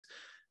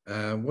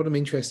What I'm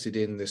interested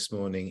in this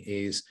morning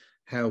is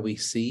how we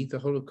see the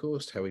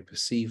Holocaust, how we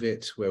perceive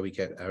it, where we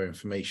get our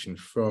information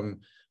from,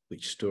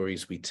 which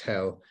stories we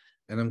tell.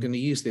 And I'm going to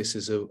use this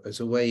as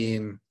a way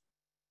in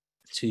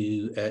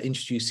to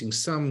introducing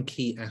some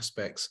key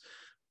aspects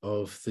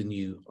of the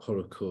new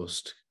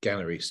Holocaust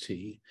galleries to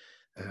you.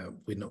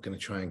 We're not going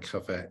to try and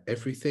cover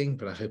everything,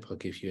 but I hope I'll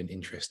give you an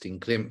interesting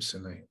glimpse,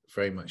 and I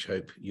very much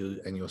hope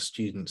you and your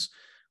students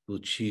will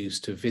choose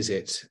to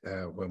visit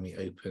when we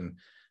open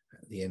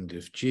at the end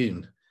of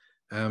June.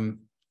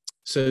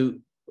 So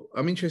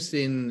I'm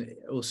interested in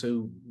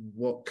also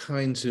what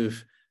kinds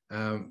of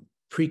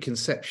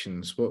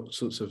preconceptions, what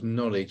sorts of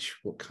knowledge,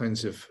 what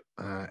kinds of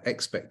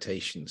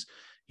expectations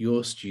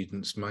your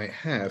students might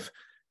have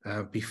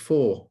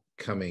before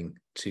coming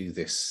to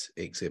this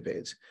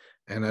exhibit.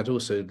 And I'd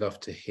also love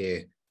to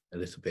hear a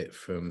little bit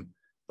from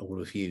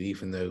all of you,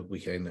 even though we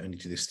can only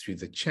do this through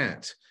the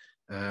chat,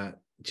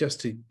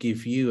 just to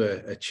give you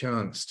a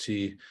chance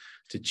to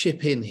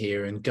chip in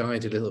here and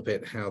guide a little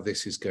bit how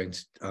this is going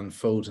to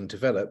unfold and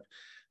develop.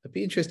 I'd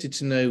be interested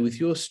to know, with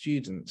your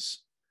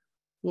students,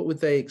 what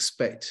would they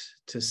expect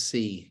to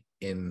see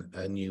in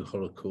a new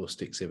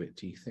Holocaust exhibit,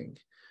 do you think?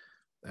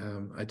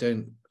 I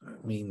don't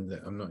mean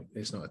that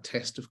it's not a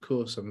test, of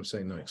course. I'm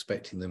saying not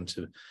expecting them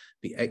to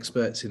be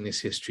experts in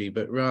this history,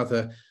 but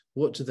rather,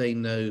 what do they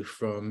know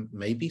from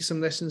maybe some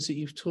lessons that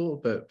you've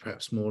taught, but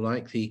perhaps more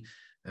likely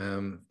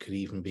could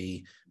even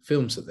be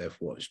films that they've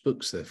watched,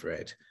 books they've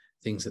read,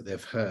 things that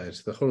they've heard.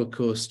 The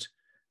Holocaust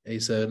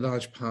is a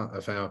large part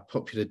of our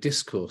popular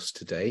discourse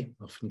today,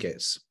 often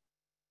gets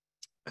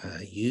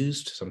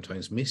used,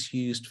 sometimes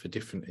misused for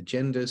different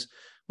agendas.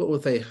 What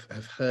would they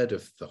have heard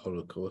of the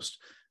Holocaust,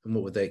 and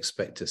what would they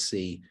expect to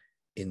see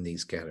in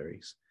these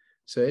galleries?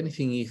 So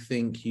anything you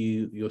think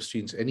your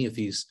students, any of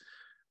these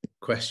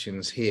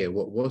questions here,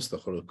 what was the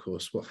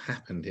Holocaust? What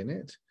happened in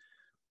it?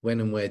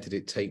 When and where did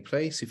it take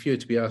place? If you were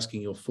to be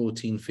asking your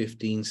 14,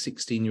 15,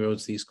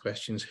 16-year-olds these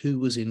questions, who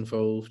was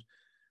involved?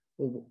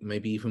 Or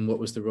maybe even what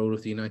was the role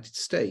of the United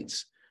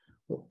States?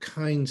 What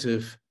kinds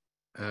of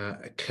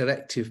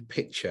collective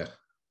picture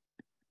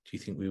do you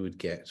think we would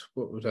get?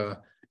 What would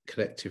our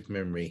collective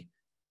memory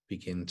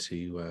begin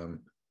to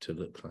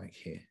look like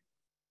here?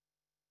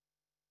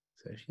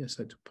 So if you just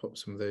like to pop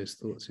some of those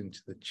thoughts into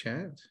the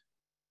chat.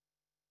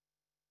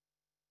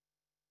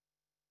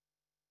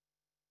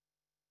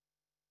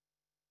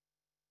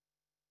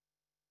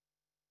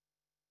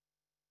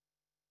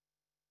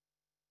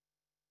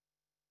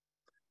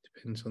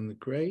 Depends on the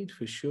grade,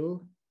 for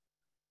sure.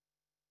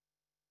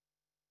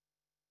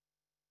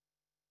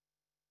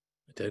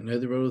 I don't know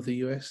the role of the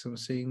US I'm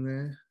seeing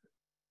there.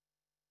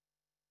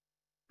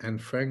 Anne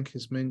Frank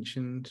is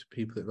mentioned,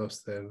 people that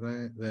lost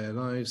their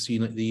lives.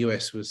 So, the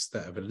US was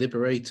that of a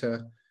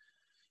liberator.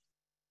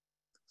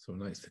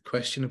 Someone likes the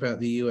question about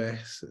the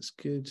US, that's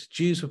good.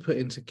 Jews were put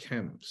into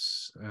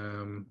camps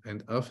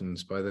and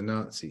ovens by the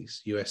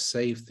Nazis. US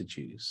saved the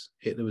Jews.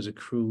 Hitler was a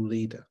cruel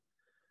leader.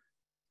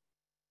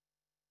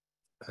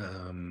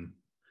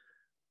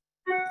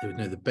 They would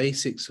know the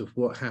basics of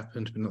what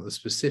happened, but not the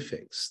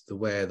specifics, the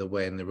where, the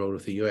when, the role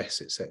of the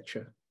US,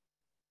 etc.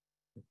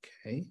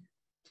 Okay.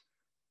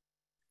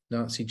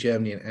 Nazi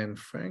Germany and Anne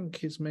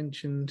Frank is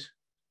mentioned.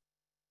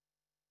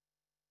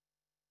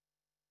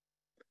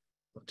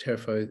 Not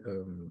terrified.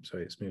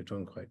 Sorry, it's moved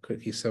on quite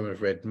quickly. Some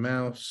have read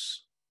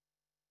Mouse.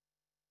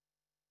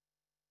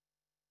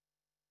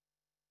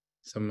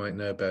 Some might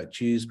know about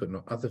Jews, but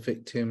not other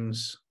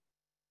victims.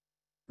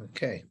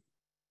 Okay.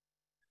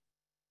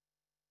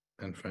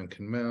 Anne Frank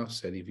and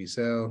Mouse, Elie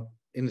Wiesel.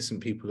 Innocent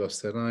people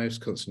lost their lives.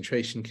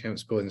 Concentration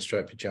camps, boy in the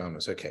striped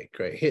pajamas. Okay,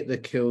 great. Hitler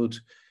killed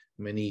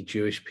many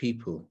Jewish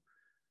people.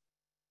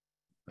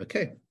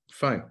 Okay,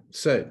 fine.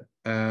 So,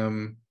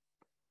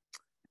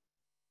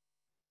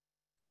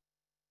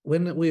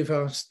 when we've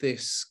asked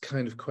this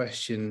kind of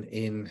question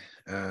in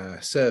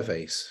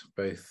surveys,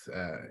 both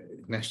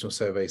national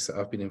surveys that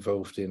I've been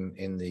involved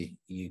in the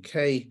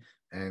UK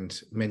and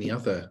many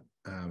other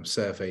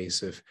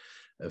surveys of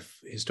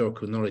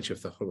historical knowledge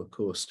of the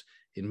Holocaust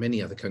in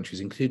many other countries,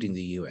 including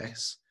the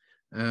US,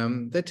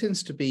 there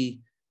tends to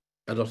be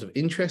a lot of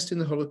interest in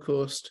the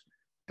Holocaust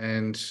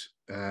and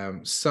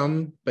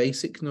some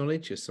basic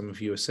knowledge, as some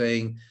of you are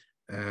saying,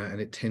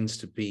 and it tends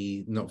to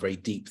be not very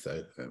deep,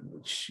 though,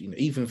 which,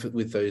 even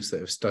with those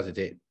that have studied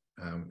it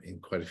in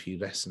quite a few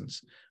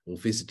lessons or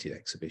visited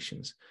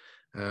exhibitions.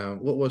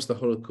 What was the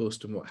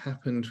Holocaust and what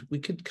happened? We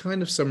could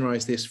kind of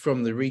summarize this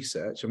from the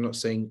research. I'm not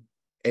saying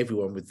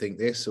everyone would think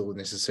this, or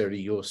necessarily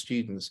your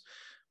students,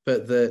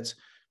 but that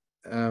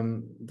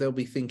they'll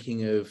be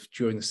thinking of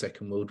during the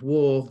Second World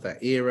War,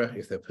 that era,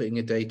 if they're putting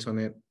a date on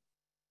it.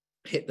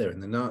 Hitler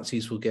and the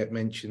Nazis will get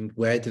mentioned.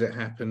 Where did it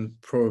happen?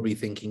 Probably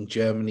thinking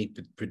Germany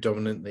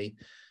predominantly,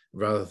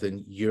 rather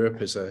than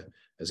Europe as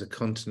a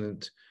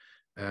continent.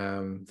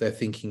 They're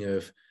thinking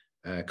of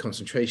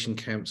concentration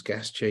camps,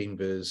 gas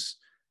chambers,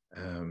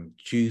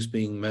 Jews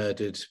being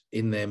murdered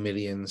in their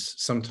millions.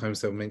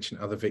 Sometimes they'll mention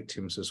other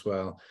victims as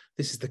well.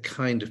 This is the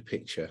kind of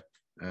picture.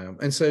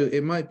 And so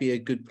it might be a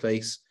good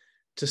place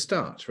to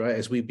start, right?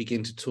 As we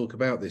begin to talk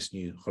about this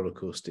new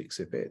Holocaust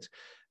exhibit,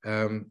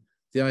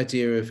 the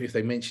idea of, if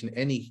they mention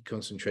any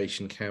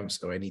concentration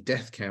camps or any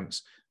death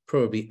camps,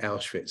 probably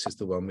Auschwitz is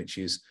the one which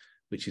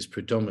is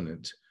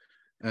predominant.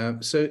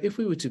 So if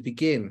we were to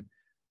begin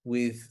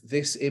with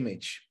this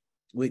image,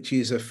 which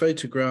is a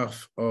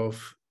photograph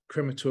of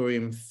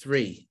Crematorium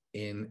 3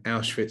 in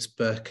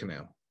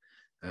Auschwitz-Birkenau.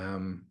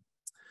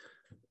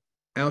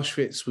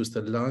 Auschwitz was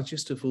the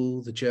largest of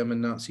all the German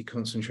Nazi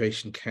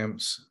concentration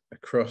camps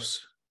across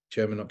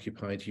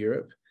German-occupied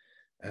Europe.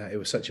 It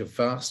was such a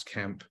vast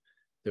camp.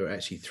 There were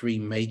actually 3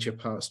 major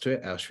parts to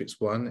it: Auschwitz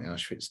I,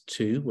 Auschwitz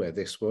II, where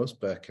this was,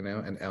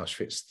 Birkenau, and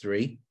Auschwitz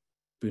III,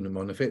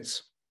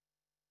 Bunamonowitz,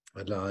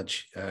 a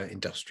large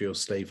industrial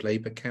slave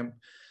labor camp.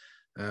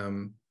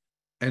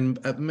 And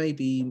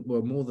maybe,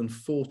 well, more than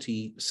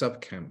 40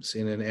 subcamps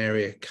in an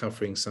area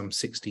covering some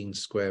 16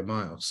 square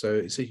miles. So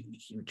it's a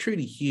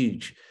truly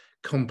huge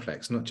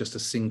complex, not just a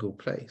single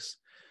place.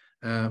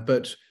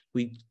 But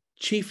we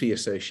chiefly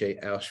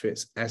associate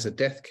Auschwitz as a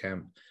death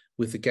camp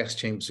with the gas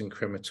chambers and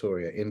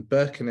crematoria. In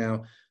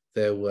Birkenau,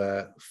 there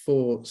were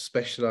 4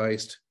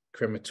 specialized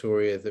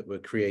crematoria that were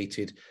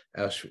created,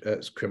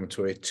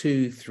 crematoria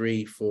 2,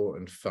 3, 4,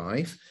 and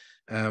 5.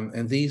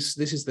 And this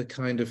is the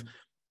kind of,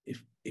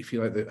 if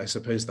you like, I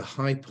suppose, the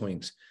high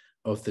point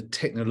of the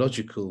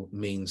technological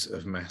means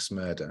of mass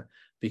murder,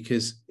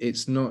 because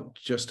it's not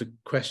just a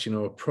question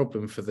or a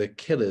problem for the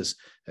killers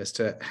as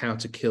to how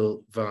to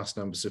kill vast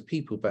numbers of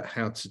people, but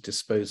how to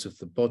dispose of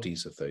the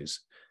bodies of those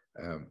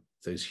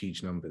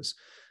huge numbers.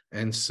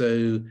 And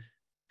so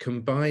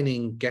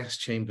combining gas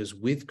chambers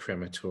with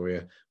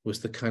crematoria was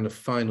the kind of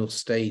final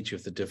stage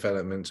of the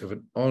development of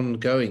an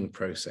ongoing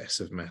process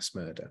of mass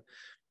murder.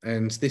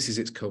 And this is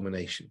its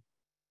culmination.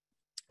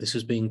 This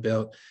was being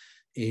built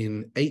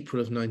in April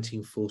of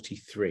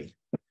 1943.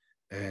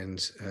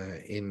 And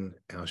in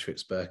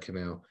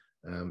Auschwitz-Birkenau,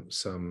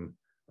 some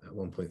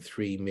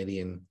 1.3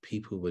 million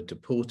people were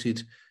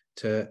deported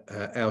to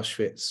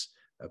Auschwitz.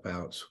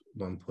 About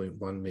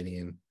 1.1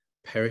 million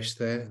perished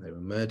there. They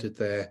were murdered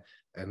there.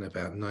 And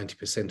about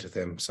 90% of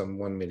them, some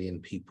 1 million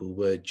people,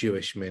 were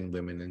Jewish men,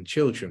 women, and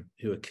children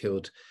who were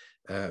killed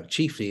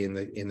chiefly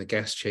in the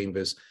gas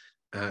chambers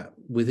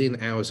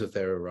within hours of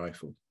their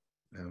arrival.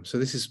 So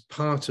this is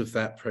part of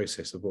that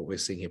process of what we're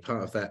seeing here,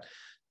 part of that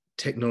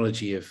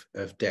technology of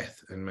death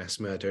and mass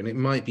murder. And it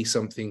might be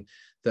something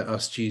that our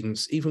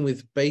students, even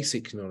with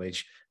basic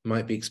knowledge,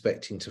 might be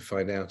expecting to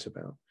find out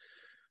about.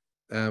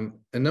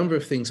 A number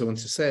of things I want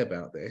to say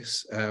about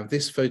this.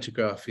 This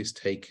photograph is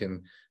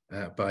taken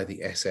by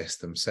the SS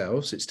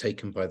themselves. It's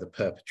taken by the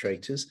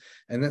perpetrators.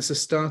 And that's a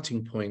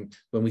starting point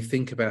when we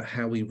think about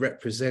how we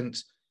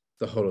represent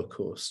the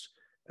Holocaust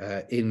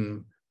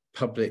in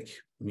public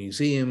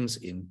museums,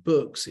 in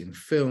books, in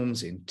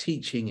films, in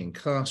teaching, in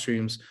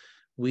classrooms.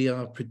 We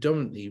are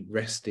predominantly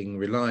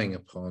relying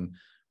upon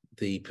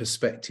the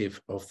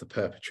perspective of the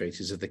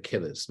perpetrators, of the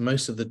killers.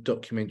 Most of the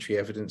documentary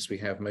evidence we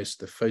have,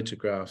 most of the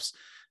photographs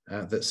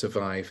that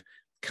survive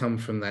come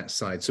from that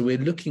side. So we're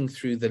looking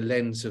through the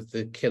lens of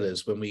the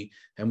killers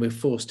and we're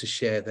forced to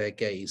share their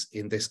gaze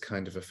in this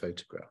kind of a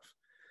photograph.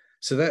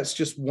 So that's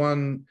just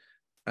one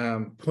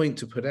point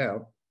to put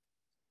out,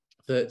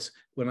 that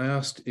when I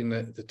asked in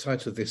the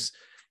title of this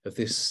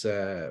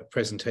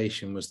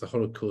presentation was the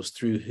Holocaust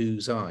Through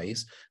Whose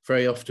Eyes,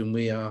 very often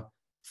we are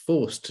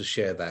forced to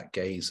share that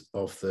gaze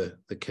of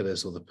the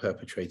killers or the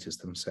perpetrators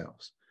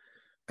themselves.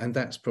 And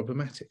that's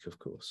problematic, of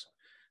course.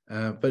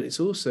 But it's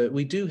also,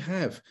 we do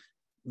have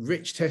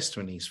rich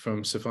testimonies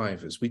from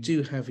survivors. We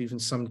do have even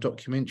some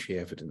documentary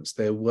evidence.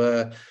 There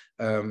were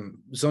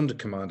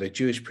Sonderkommando,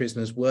 Jewish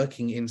prisoners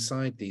working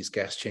inside these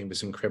gas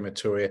chambers and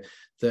crematoria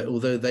that,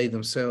 although they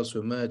themselves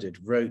were murdered,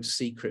 wrote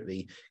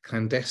secretly,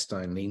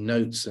 clandestinely,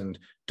 notes and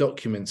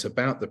documents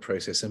about the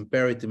process and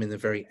buried them in the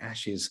very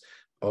ashes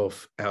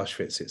of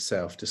Auschwitz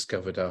itself,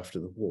 discovered after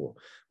the war.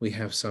 We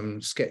have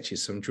some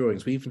sketches, some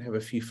drawings. We even have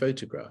a few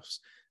photographs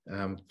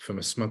from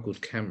a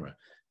smuggled camera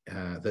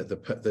that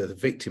the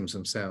victims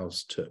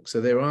themselves took.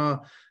 So there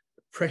are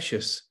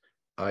precious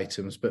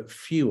items, but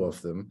few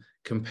of them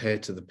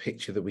compared to the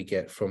picture that we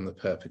get from the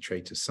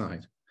perpetrator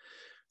side.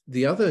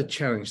 The other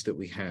challenge that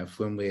we have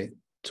when we're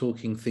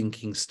talking,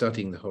 thinking,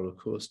 studying the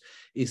Holocaust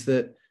is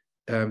that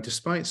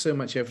despite so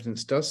much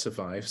evidence does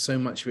survive, so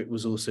much of it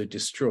was also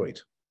destroyed.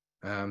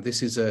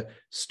 This is a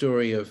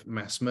story of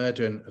mass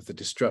murder and of the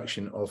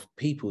destruction of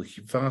people,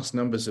 vast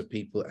numbers of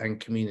people and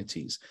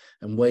communities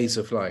and ways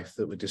of life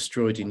that were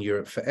destroyed in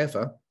Europe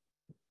forever.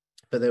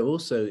 But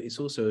it's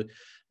also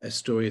a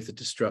story of the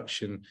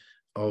destruction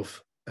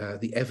of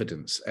the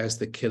evidence as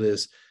the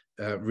killers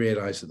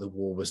realized that the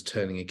war was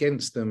turning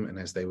against them, and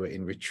as they were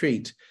in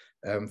retreat,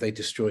 they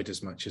destroyed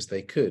as much as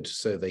they could.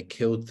 So they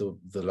killed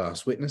the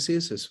last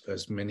witnesses,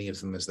 as many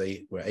of them as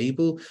they were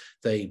able.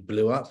 They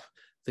blew up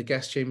the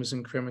gas chambers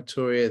and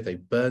crematoria, they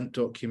burnt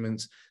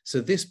documents. So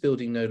this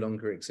building no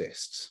longer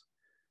exists.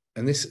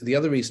 And the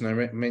other reason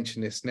I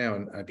mention this now,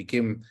 and I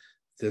begin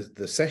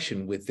the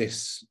session with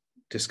this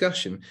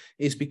discussion,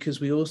 is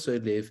because we also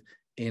live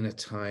in a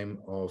time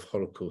of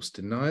Holocaust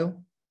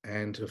denial,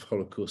 and of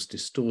Holocaust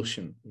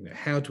distortion. You know,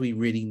 how do we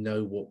really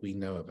know what we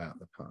know about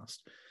the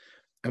past?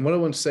 And what I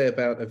want to say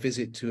about a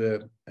visit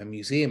to a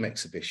museum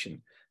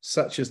exhibition,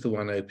 such as the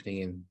one opening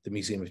in the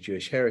Museum of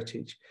Jewish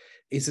Heritage,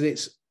 is that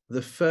it's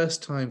the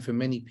first time for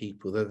many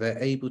people that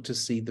they're able to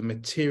see the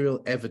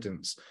material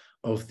evidence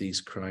of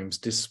these crimes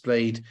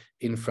displayed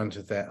in front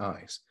of their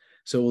eyes.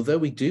 So although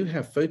we do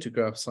have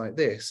photographs like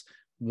this,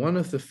 one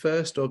of the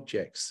first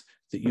objects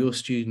that your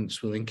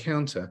students will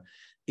encounter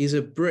is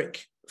a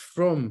brick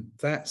from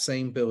that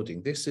same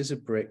building. This is a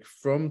brick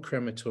from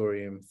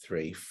Crematorium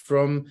 3,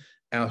 from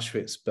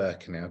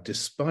Auschwitz-Birkenau.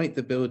 Despite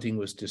the building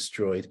was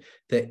destroyed,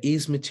 there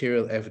is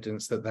material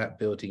evidence that that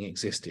building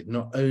existed,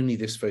 not only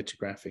this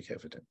photographic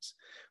evidence.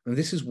 And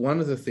this is one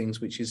of the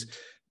things which is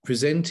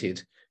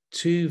presented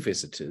to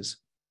visitors,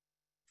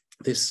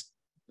 this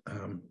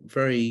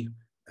very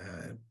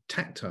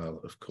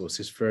tactile, of course,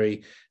 this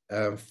very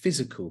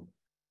physical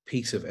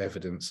piece of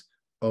evidence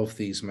of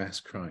these mass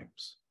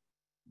crimes.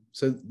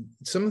 So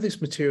some of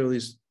this material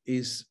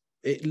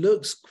it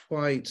looks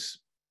quite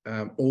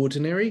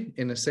ordinary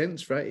in a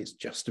sense, right? It's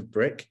just a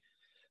brick,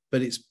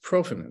 but its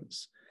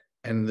provenance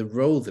and the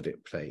role that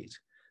it played,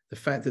 the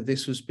fact that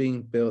this was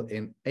being built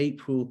in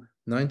April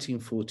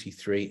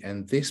 1943,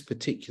 and this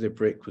particular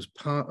brick was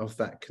part of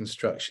that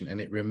construction, and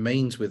it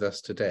remains with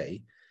us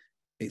today.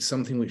 It's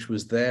something which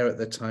was there at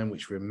the time,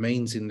 which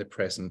remains in the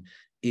present,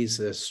 is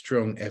a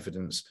strong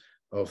evidence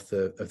of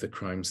the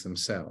crimes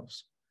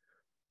themselves.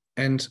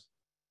 And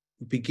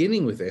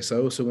beginning with this, I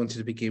also wanted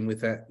to begin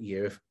with that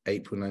year of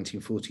April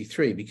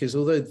 1943, because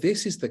although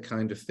this is the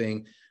kind of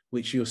thing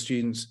which your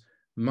students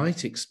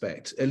might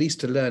expect, at least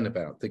to learn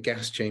about, the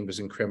gas chambers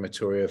and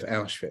crematoria of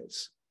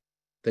Auschwitz,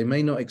 they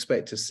may not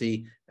expect to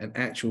see an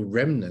actual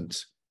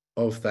remnant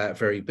of that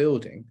very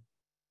building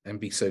and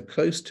be so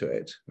close to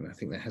it. And I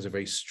think that has a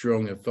very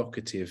strong,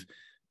 evocative,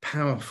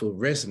 powerful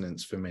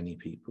resonance for many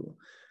people.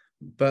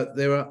 But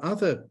there are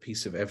other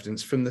pieces of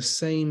evidence from the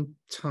same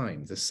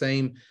time, the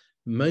same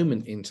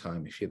moment in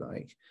time, if you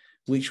like,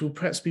 which will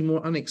perhaps be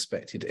more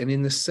unexpected. And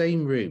in the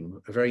same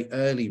room, a very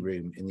early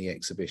room in the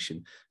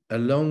exhibition,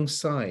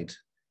 alongside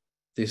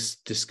this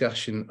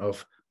discussion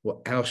of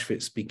what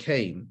Auschwitz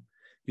became,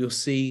 you'll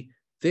see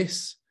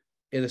this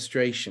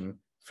illustration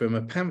from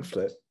a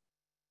pamphlet,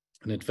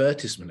 an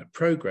advertisement, a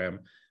program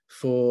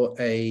for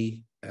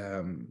a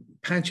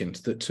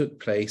pageant that took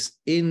place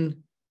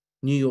in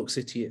New York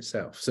City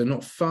itself. So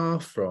not far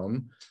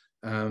from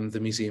the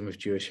Museum of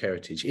Jewish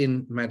Heritage,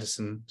 in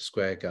Madison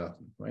Square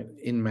Garden, right,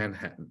 in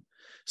Manhattan.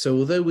 So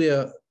although we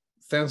are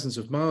thousands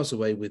of miles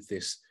away with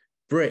this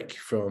brick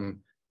from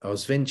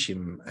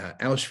Oswiecim,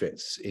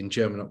 Auschwitz in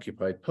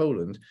German-occupied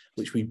Poland,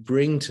 which we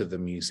bring to the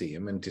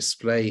museum and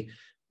display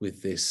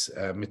with this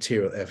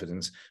material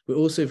evidence, we're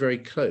also very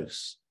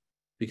close.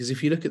 Because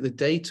if you look at the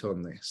date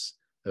on this,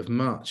 of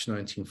March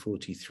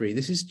 1943,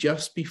 this is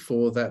just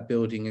before that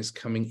building is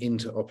coming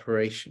into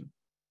operation.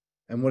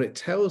 And what it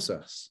tells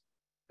us,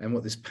 and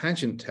what this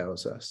pageant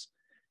tells us,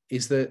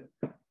 is that,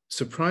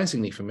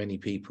 surprisingly for many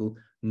people,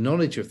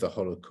 knowledge of the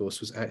Holocaust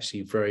was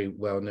actually very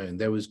well known.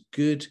 There was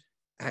good,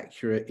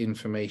 accurate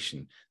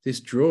information.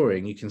 This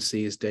drawing, you can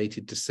see, is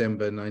dated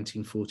December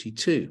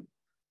 1942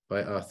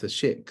 by Arthur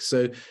Schick.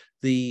 So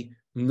the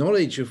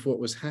knowledge of what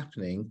was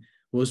happening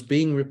was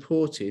being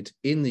reported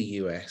in the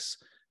US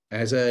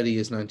as early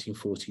as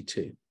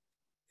 1942.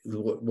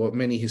 What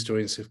many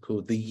historians have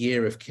called the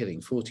year of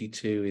killing.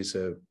 42 is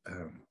a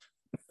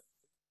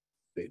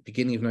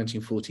beginning of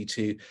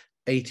 1942,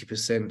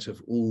 80%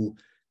 of all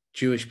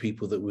Jewish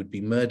people that would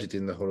be murdered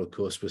in the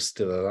Holocaust were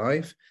still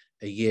alive.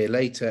 A year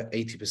later,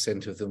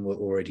 80% of them were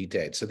already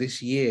dead. So this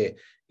year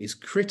is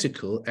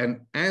critical.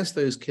 And as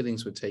those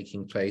killings were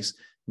taking place,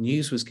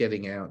 news was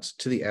getting out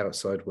to the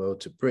outside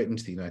world, to Britain,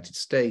 to the United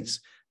States,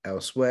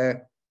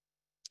 elsewhere.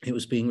 It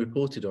was being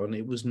reported on,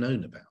 it was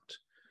known about.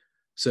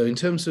 So in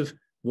terms of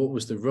what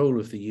was the role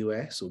of the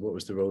US, or what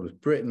was the role of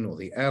Britain or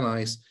the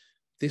Allies,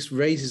 this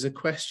raises a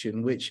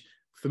question which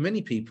for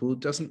many people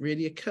doesn't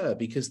really occur,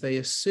 because they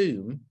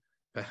assume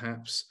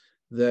perhaps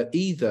that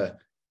either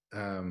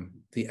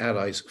the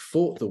Allies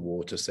fought the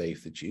war to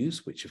save the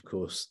Jews, which of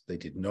course they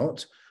did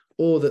not,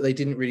 or that they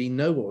didn't really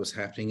know what was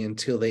happening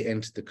until they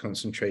entered the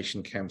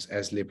concentration camps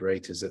as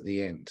liberators at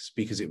the end,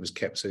 because it was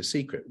kept so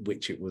secret,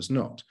 which it was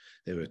not.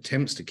 There were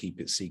attempts to keep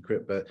it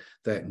secret, but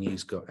that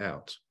news got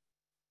out.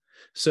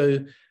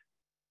 So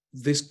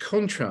this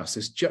contrast,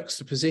 this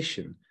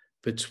juxtaposition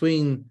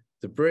between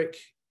the brick,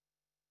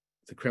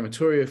 the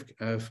crematoria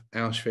of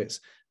Auschwitz,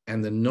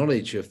 and the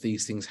knowledge of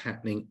these things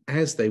happening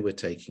as they were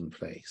taking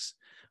place,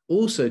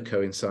 also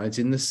coincides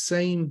in the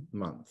same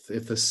month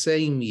of the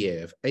same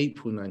year of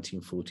April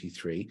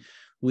 1943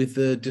 with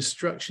the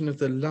destruction of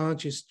the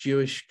largest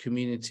Jewish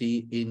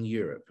community in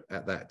Europe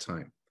at that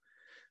time.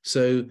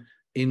 So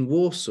in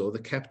Warsaw, the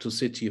capital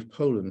city of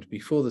Poland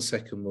before the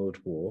Second World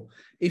War,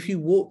 if you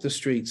walk the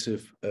streets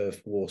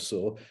of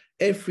Warsaw,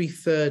 every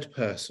third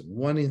person,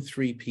 1 in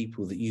 3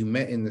 people that you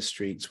met in the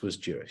streets was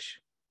Jewish.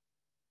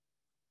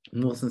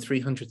 More than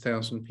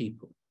 300,000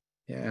 people.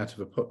 Yeah, out of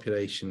a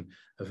population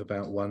of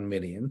about 1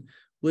 million,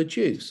 were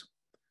Jews.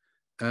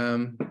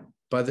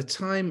 By the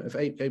time of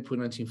April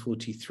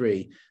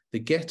 1943, the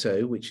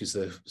ghetto, which is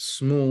a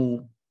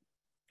small,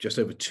 just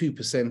over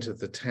 2% of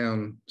the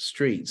town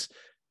streets,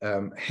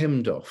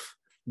 hemmed off,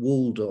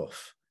 walled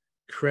off,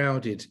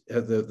 crowded,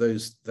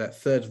 that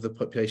third of the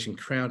population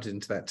crowded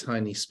into that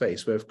tiny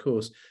space where, of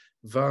course,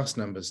 vast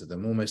numbers of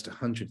them, almost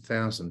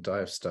 100,000, die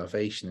of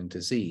starvation and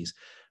disease.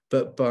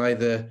 But by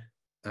the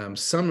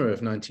summer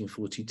of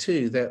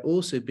 1942, they're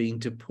also being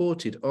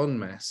deported en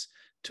masse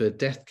to a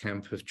death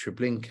camp of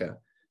Treblinka,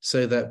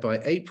 so that by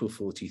April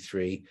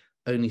 43,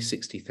 only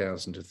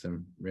 60,000 of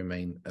them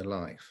remain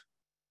alive.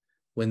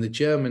 When the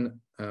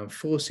German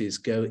forces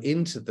go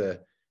into the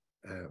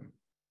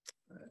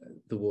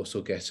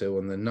Warsaw Ghetto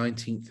on the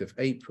 19th of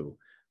April,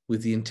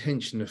 with the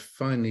intention of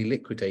finally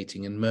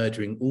liquidating and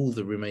murdering all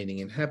the remaining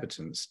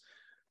inhabitants,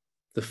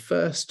 the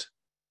first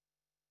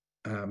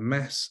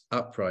mass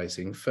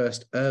uprising,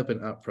 first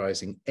urban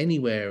uprising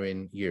anywhere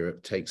in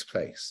Europe takes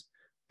place,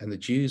 and the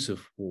Jews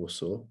of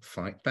Warsaw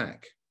fight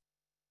back.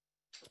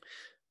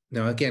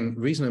 Now, again,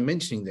 the reason I'm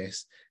mentioning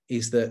this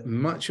is that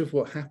much of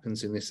what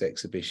happens in this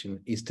exhibition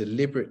is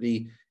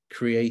deliberately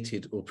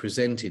created or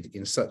presented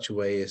in such a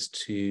way as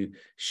to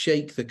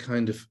shake the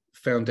kind of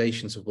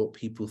foundations of what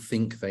people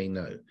think they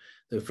know.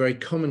 The very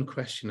common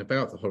question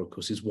about the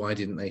Holocaust is, why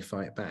didn't they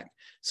fight back?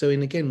 So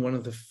in, again, one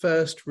of the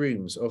first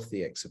rooms of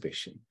the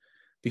exhibition,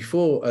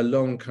 before a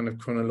long kind of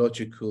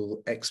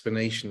chronological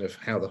explanation of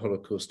how the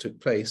Holocaust took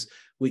place,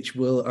 which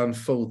will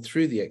unfold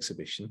through the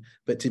exhibition.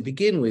 But to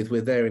begin with,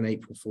 we're there in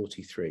April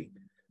 43.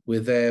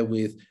 We're there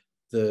with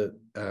the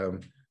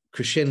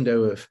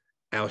crescendo of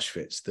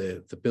Auschwitz,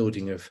 the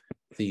building of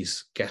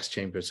these gas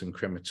chambers and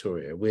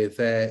crematoria. We're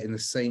there in the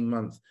same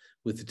month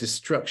with the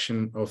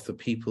destruction of the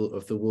people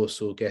of the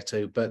Warsaw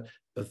Ghetto, but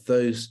of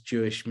those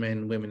Jewish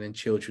men, women, and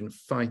children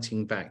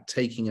fighting back,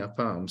 taking up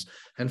arms,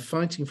 and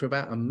fighting for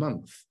about a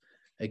month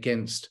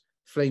against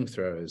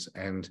flamethrowers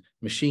and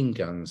machine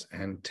guns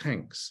and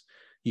tanks.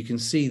 You can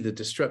see the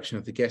destruction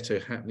of the ghetto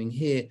happening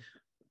here.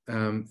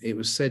 It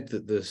was said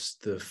that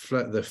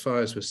the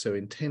fires were so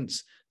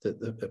intense that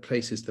the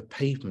places, the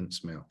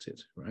pavements melted,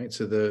 right?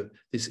 So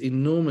this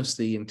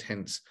enormously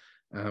intense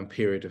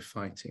period of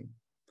fighting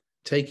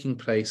taking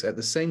place at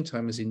the same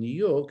time as in New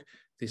York,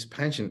 this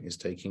pageant is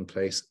taking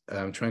place,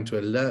 trying to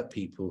alert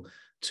people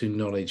to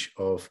knowledge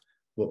of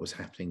what was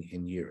happening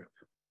in Europe.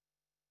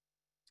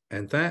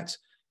 And that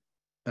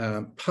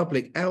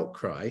public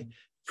outcry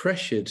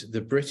pressured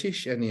the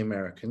British and the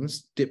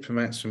Americans,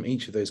 diplomats from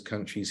each of those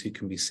countries who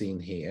can be seen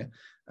here.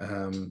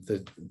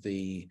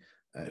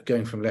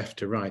 Going from left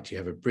to right, you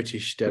have a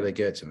British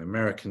delegate, an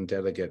American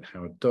delegate,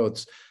 Howard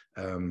Dodds,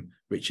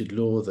 Richard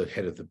Law, the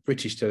head of the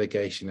British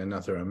delegation,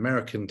 another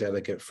American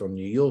delegate from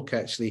New York,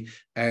 actually,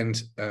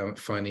 and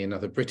finally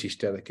another British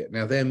delegate.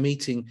 Now they're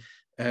meeting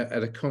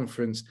at a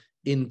conference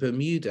in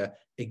Bermuda,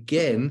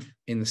 again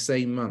in the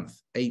same month,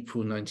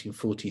 April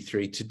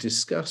 1943, to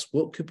discuss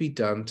what could be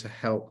done to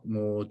help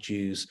more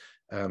Jews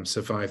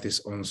survive this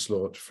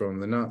onslaught from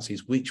the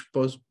Nazis, which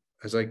was,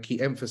 as I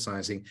keep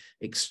emphasizing,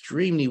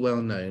 extremely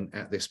well known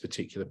at this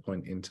particular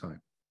point in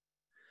time.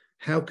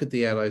 How could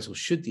the Allies, or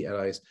should the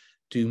Allies,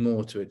 do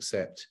more to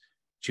accept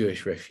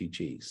Jewish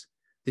refugees?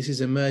 This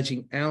is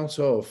emerging out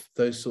of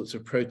those sorts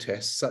of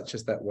protests, such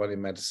as that one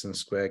in Madison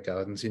Square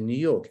Gardens in New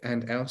York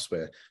and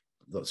elsewhere.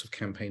 Lots of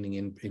campaigning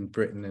in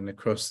Britain and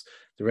across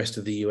the rest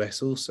of the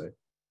US also.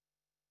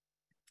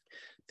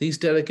 These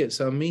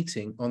delegates are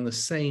meeting on the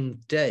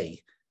same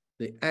day,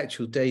 the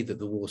actual day that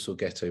the Warsaw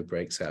Ghetto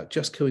breaks out,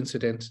 just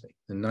coincidentally,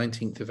 the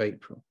 19th of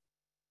April.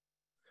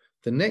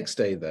 The next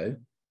day, though,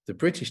 the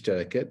British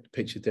delegate,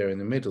 pictured there in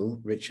the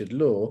middle, Richard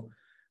Law,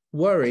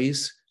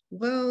 worries,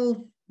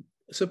 well,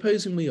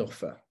 supposing we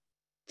offer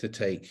to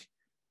take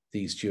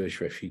these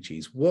Jewish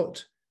refugees,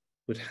 what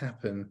would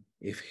happen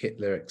if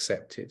Hitler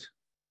accepted?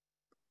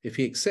 If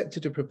he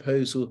accepted a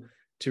proposal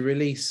to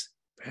release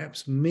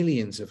perhaps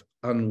millions of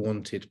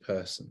unwanted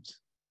persons?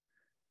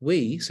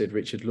 We, said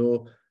Richard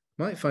Law,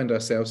 might find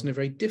ourselves in a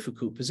very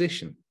difficult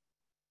position.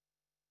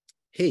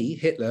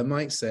 Hitler,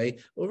 might say,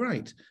 all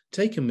right,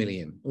 take 1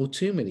 million or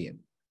 2 million.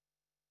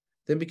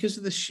 Then because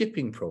of the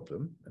shipping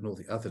problem and all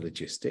the other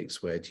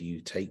logistics, where do you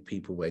take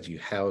people, where do you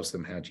house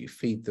them, how do you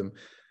feed them,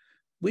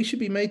 we should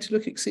be made to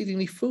look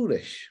exceedingly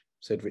foolish,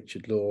 said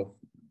Richard Law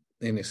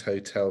in his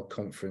hotel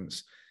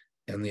conference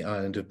on the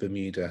island of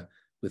Bermuda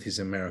with his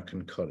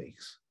American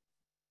colleagues.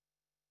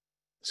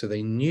 So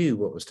they knew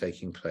what was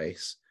taking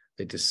place,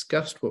 they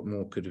discussed what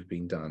more could have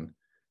been done,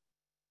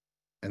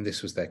 and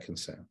this was their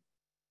concern.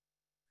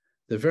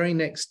 The very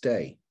next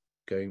day,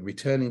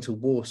 returning to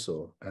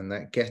Warsaw and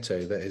that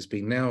ghetto that has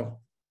been now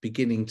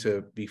beginning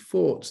to be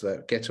fought,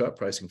 that ghetto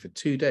uprising for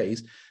 2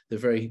 days, the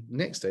very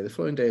next day, the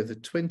following day of the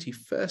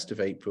 21st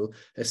of April,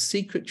 a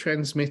secret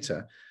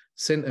transmitter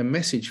sent a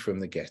message from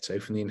the ghetto,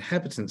 from the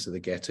inhabitants of the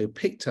ghetto,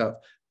 picked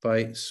up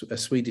by a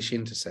Swedish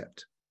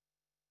intercept.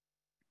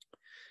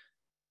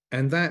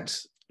 And that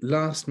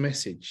last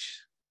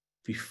message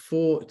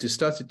to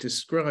start to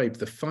describe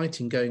the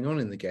fighting going on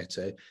in the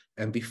ghetto,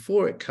 and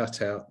before it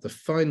cut out, the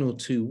final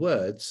two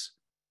words,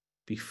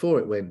 before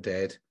it went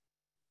dead,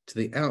 to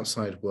the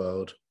outside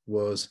world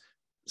was,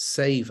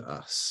 "Save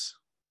us."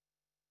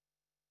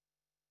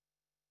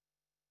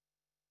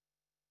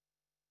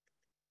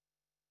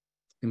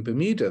 In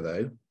Bermuda,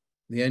 though,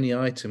 the only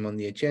item on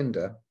the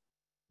agenda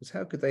was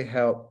how could they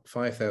help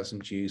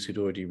 5,000 Jews who'd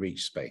already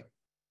reached Spain.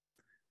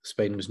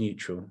 Spain was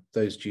neutral.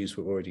 Those Jews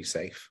were already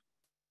safe.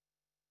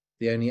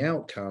 The only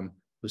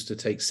outcome was to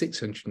take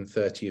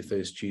 630 of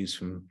those Jews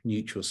from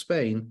neutral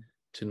Spain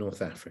to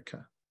North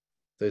Africa.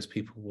 Those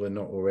people were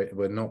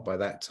not by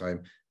that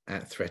time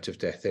at threat of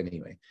death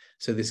anyway.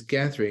 So this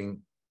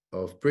gathering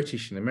of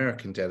British and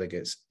American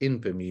delegates in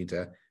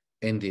Bermuda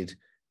ended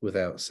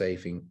without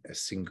saving a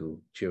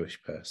single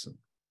Jewish person.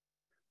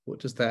 What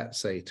does that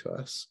say to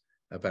us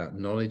about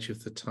knowledge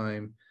of the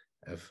time,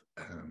 of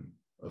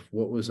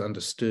what was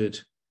understood,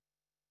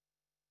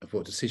 of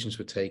what decisions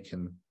were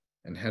taken,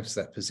 and how does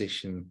that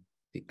position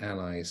the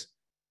Allies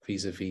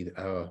vis-a-vis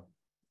our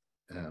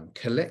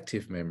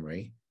collective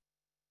memory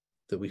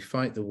that we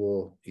fight the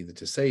war either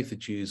to save the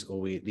Jews or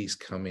we at least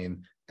come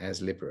in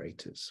as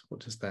liberators?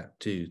 What does that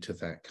do to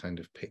that kind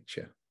of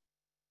picture?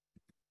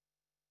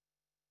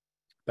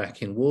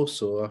 Back in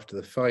Warsaw, after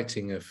the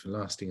fighting of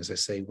lasting, as I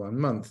say, 1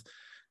 month,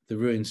 the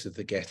ruins of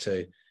the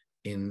ghetto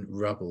in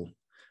rubble.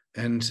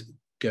 And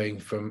going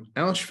from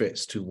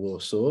Auschwitz to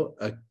Warsaw,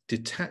 a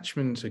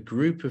detachment, a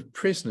group of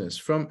prisoners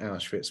from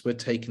Auschwitz were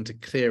taken to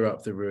clear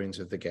up the ruins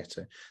of the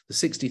ghetto. The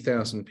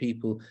 60,000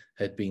 people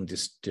had been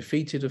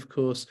defeated, of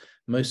course,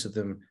 most of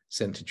them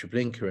sent to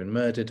Treblinka and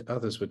murdered.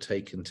 Others were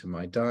taken to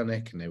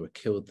Majdanek and they were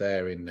killed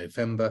there in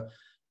November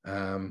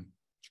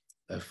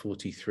of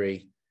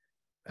 43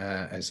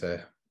 as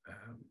a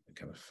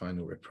kind of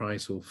final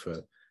reprisal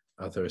for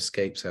other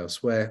escapes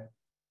elsewhere.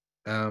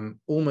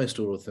 Almost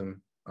all of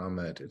them are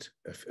murdered.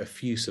 A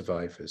few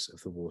survivors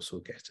of the Warsaw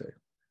Ghetto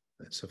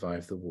that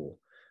survived the war.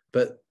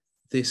 But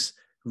this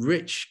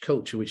rich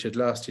culture, which had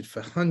lasted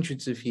for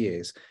hundreds of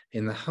years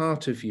in the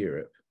heart of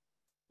Europe,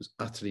 was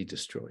utterly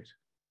destroyed.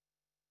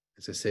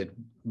 As I said,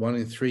 1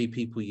 in 3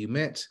 people you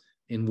met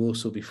in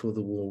Warsaw before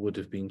the war would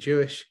have been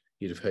Jewish.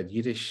 You'd have heard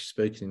Yiddish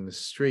spoken in the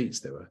streets.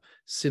 There were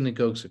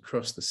synagogues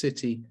across the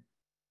city.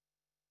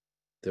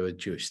 There were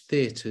Jewish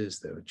theaters,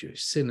 there were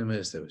Jewish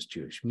cinemas, there was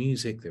Jewish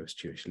music, there was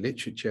Jewish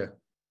literature.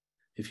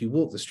 If you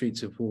walk the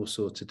streets of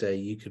Warsaw today,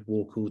 you could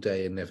walk all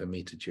day and never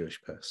meet a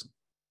Jewish person.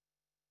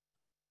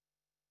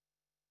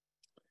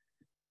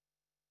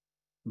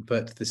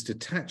 But this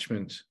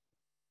detachment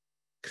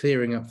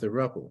clearing up the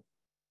rubble,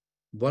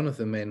 one of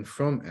the men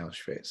from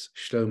Auschwitz,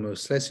 Shlomo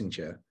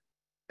Schlesinger,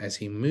 as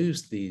he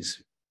moves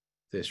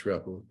this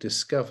rubble,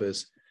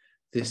 discovers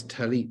this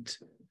talit,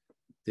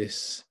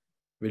 this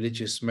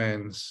religious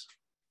man's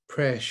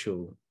prayer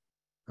shawl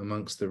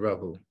amongst the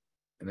rubble,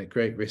 and at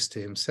great risk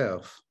to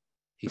himself,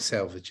 he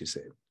salvages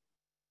it,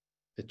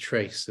 a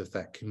trace of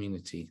that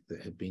community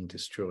that had been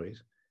destroyed,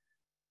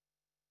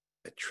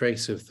 a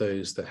trace of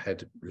those that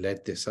had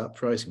led this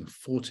uprising,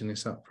 fought in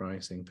this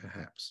uprising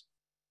perhaps,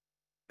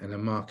 and a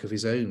mark of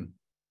his own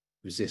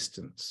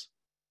resistance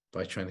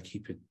by trying to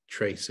keep a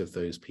trace of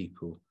those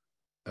people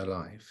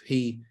alive.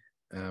 He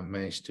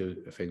managed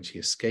to eventually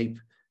escape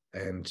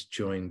and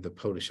join the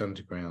Polish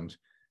underground,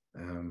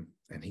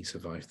 and he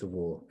survived the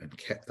war and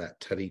kept that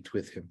talit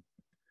with him.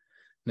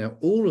 Now,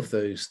 all of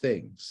those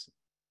things,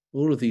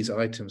 all of these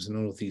items and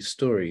all of these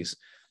stories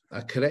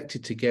are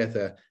collected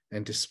together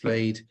and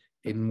displayed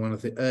in one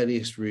of the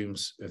earliest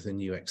rooms of the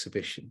new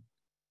exhibition.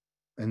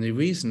 And the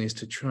reason is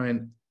to try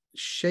and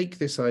shake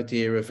this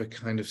idea of a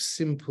kind of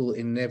simple,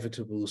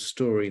 inevitable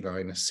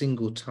storyline, a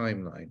single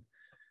timeline.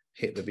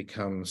 Hitler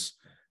becomes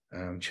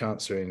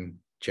Chancellor in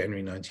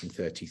January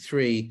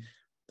 1933.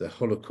 The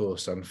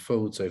Holocaust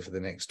unfolds over the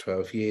next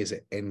 12 years.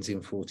 It ends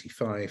in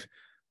 45,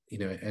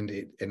 and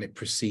it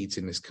proceeds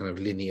in this kind of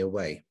linear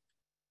way.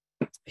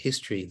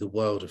 History, the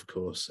world, of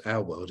course,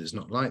 our world is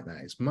not like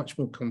that. It's much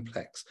more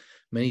complex,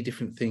 many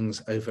different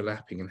things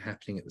overlapping and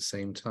happening at the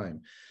same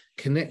time.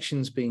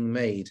 Connections being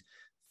made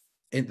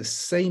at the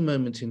same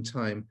moment in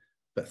time,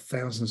 but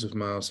thousands of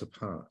miles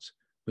apart.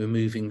 We're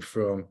moving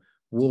from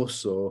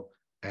Warsaw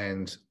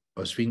and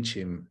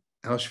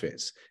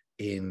Auschwitz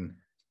in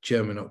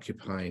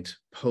German-occupied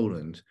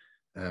Poland,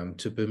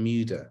 to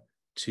Bermuda,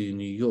 to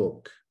New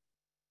York,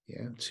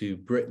 to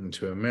Britain,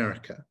 to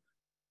America,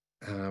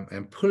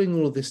 and pulling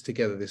all of this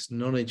together, this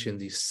knowledge and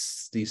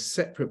these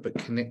separate but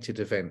connected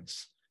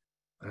events,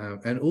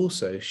 and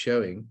also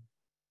showing,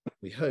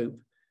 we hope,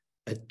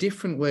 a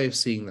different way of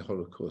seeing the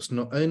Holocaust,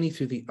 not only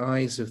through the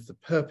eyes of the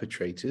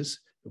perpetrators,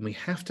 and we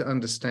have to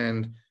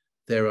understand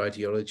their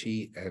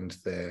ideology and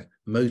their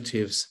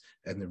motives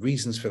and the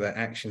reasons for their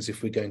actions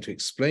if we're going to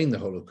explain the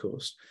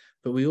Holocaust,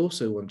 but we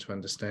also want to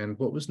understand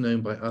what was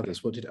known by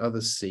others. What did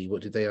others see?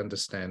 What did they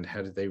understand?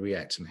 How did they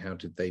react? And how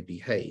did they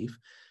behave?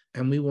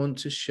 And we want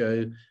to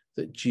show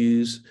that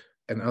Jews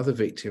and other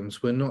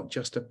victims were not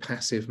just a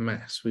passive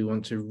mass. We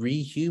want to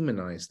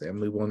rehumanize them.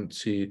 We want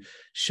to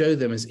show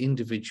them as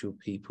individual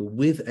people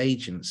with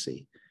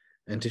agency,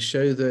 and to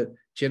show that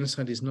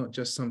genocide is not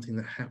just something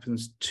that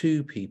happens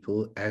to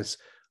people as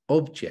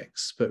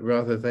objects, but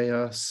rather they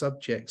are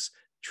subjects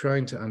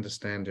trying to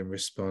understand and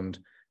respond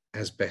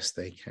as best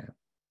they can.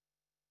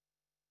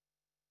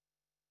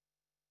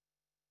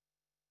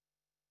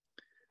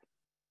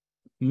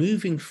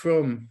 Moving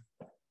from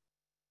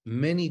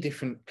many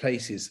different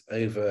places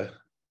over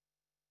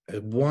a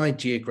wide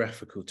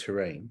geographical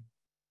terrain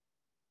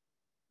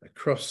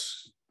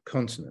across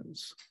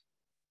continents,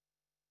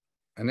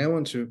 I now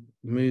want to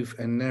move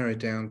and narrow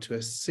down to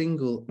a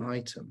single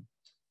item,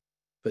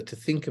 but to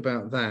think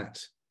about that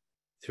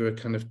through a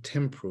kind of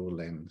temporal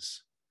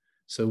lens.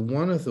 So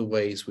one of the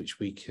ways which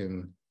we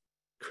can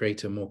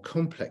create a more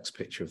complex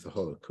picture of the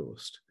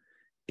Holocaust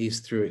is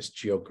through its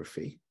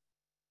geography.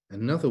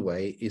 Another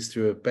way is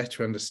through a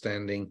better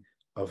understanding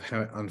of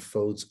how it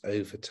unfolds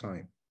over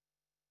time.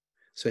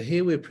 So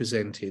here we're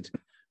presented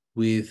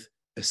with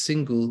a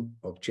single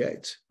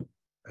object,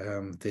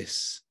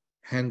 this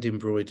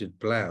hand-embroidered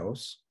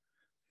blouse,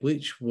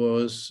 which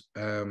was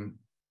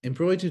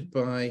embroidered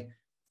by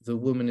the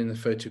woman in the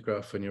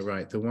photograph on your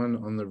right, the one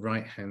on the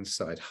right-hand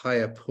side,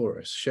 Chaya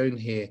Porus, shown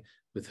here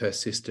with her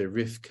sister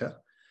Rivka.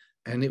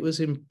 And it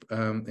was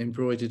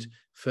embroidered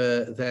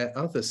for their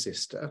other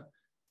sister,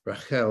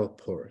 Rachel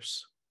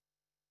Porus,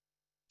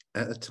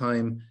 at the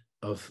time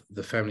of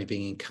the family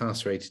being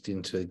incarcerated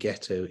into a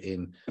ghetto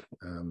in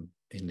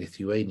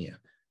Lithuania,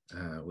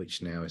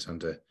 which now is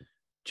under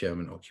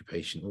German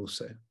occupation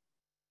also.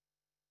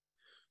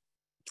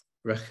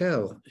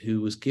 Rachel, who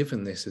was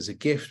given this as a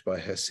gift by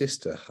her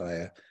sister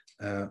Chaya,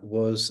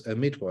 was a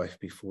midwife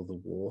before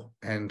the war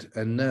and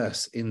a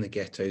nurse in the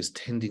ghettos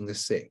tending the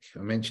sick.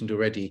 I mentioned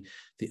already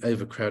the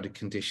overcrowded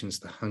conditions,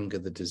 the hunger,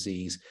 the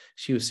disease.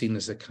 She was seen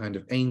as a kind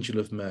of angel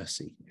of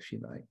mercy, if you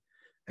like.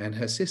 And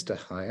her sister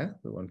Chaya,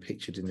 the one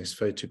pictured in this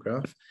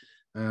photograph,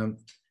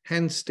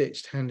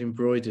 hand-stitched,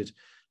 hand-embroidered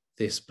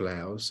this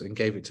blouse and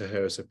gave it to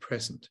her as a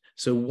present.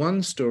 So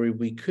one story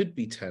we could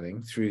be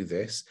telling through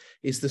this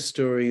is the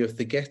story of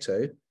the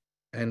ghetto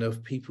and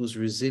of people's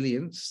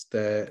resilience,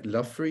 their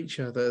love for each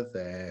other,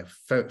 their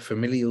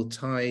familial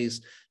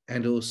ties,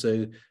 and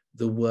also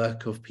the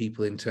work of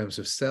people in terms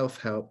of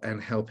self-help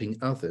and helping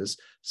others,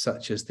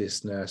 such as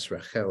this nurse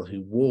Rachel,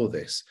 who wore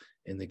this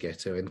in the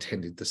ghetto and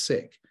tended the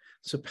sick.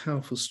 It's a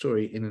powerful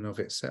story in and of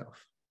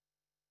itself.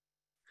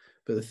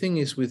 But the thing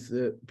is,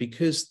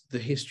 because the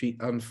history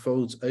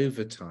unfolds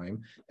over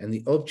time and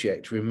the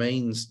object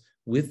remains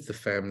with the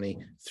family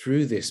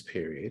through this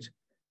period,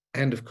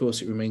 and of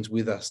course it remains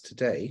with us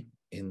today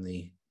in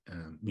the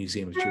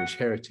Museum of Jewish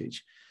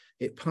Heritage,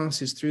 it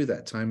passes through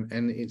that time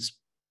and its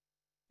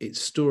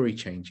story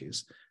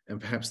changes and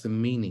perhaps the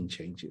meaning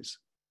changes.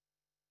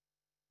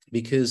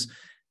 Because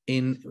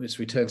let's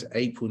return to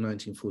April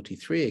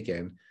 1943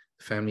 again,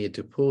 the family are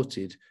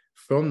deported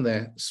from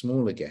their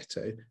smaller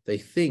ghetto. They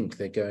think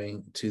they're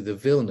going to the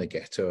Vilna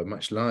ghetto, a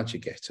much larger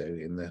ghetto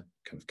in the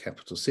kind of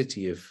capital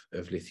city of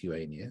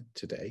Lithuania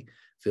today,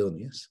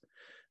 Vilnius.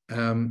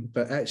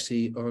 But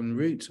actually en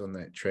route on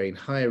that train,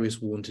 Chaya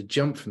is warned to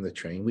jump from the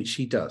train, which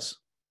she does.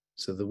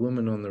 So the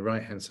woman on the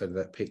right-hand side of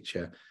that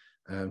picture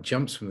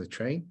jumps from the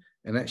train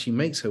and actually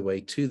makes her way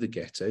to the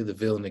ghetto, the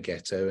Vilna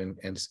ghetto,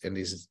 and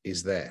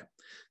is there.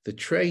 The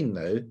train,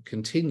 though,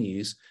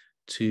 continues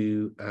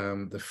to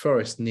the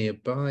forest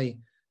nearby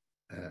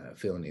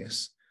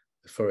Vilnius,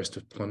 the forest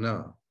of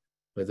Ponar,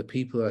 where the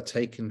people are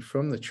taken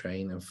from the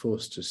train and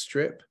forced to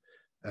strip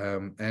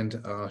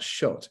and are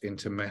shot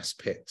into mass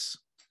pits,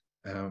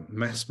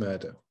 mass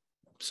murder.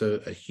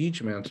 So a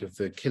huge amount of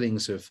the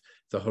killings of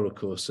the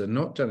Holocaust are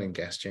not done in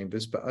gas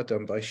chambers, but are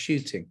done by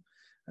shooting,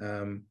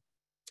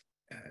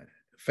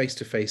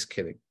 face-to-face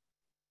killing,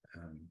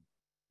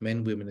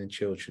 men, women, and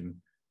children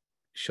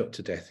shot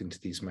to death into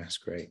these mass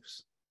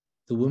graves.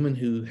 The woman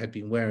who had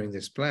been wearing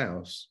this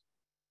blouse,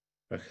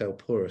 Rachel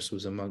Porus,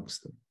 was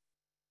amongst them.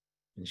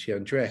 And she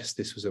undressed,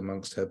 this was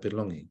amongst her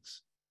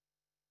belongings.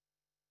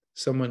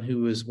 Someone who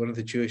was one of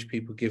the Jewish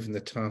people given the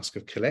task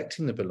of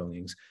collecting the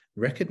belongings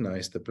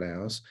recognized the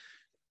blouse,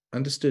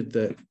 understood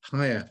that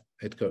Chaya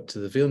had got to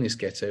the Vilnius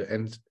ghetto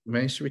and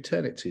managed to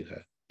return it to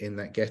her in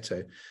that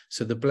ghetto.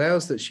 So the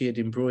blouse that she had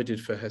embroidered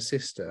for her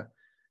sister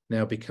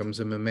now becomes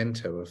a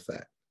memento of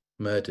that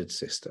murdered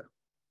sister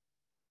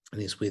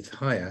and is with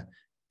Chaya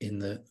in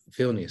the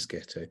Vilnius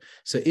ghetto.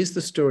 So is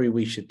the story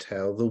we should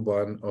tell the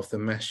one of the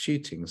mass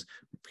shootings?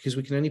 Because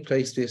we can only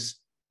place this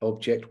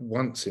object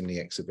once in the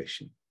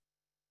exhibition.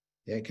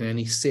 Yeah, it can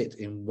only sit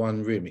in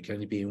one room. It can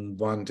only be in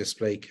one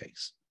display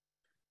case.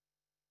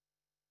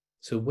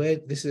 So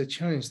this is a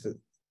challenge that,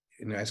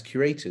 as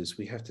curators,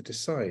 we have to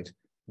decide,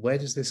 where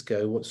does this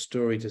go? What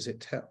story does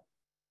it tell?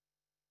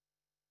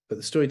 But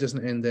the story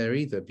doesn't end there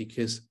either,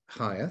 because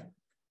Chaya,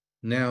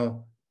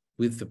 now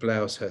with the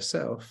blouse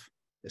herself,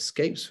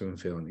 escapes from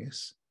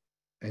Vilnius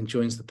and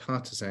joins the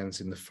partisans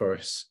in the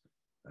forests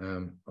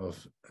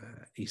of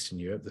Eastern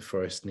Europe, the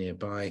forest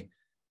nearby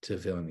to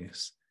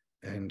Vilnius.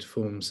 and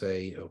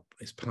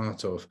is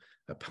part of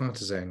a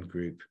partisan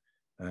group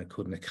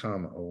called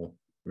Nakama, or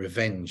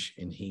revenge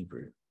in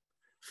Hebrew,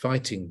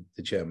 fighting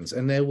the Germans.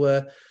 And there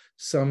were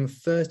some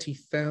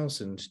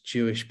 30,000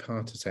 Jewish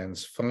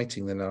partisans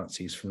fighting the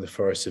Nazis from the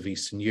forests of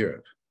Eastern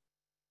Europe,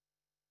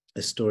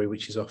 a story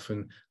which is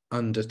often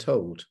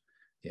undertold.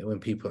 When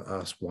people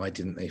ask why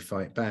didn't they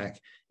fight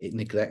back, it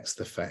neglects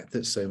the fact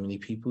that so many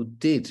people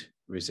did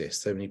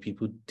resist, so many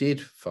people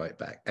did fight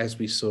back, as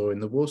we saw in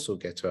the Warsaw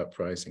Ghetto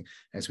Uprising,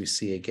 as we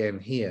see again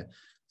here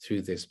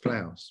through this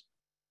blouse.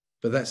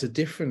 But that's a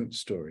different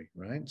story,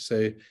 right?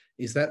 So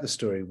is that the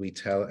story we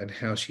tell, and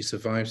how she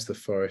survives the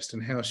forest,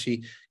 and how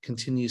she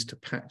continues to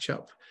patch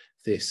up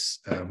this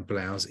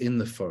blouse in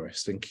the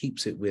forest and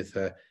keeps it with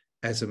her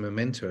as a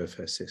memento of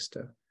her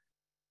sister?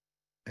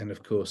 And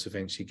of course,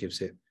 eventually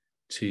gives it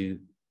to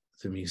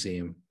the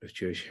Museum of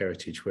Jewish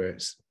Heritage, where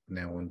it's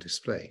now on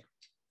display.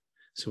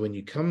 So when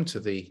you come to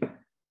the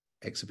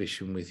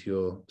exhibition with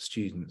your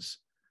students,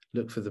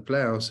 look for the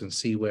blouse and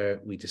see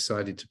where we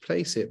decided to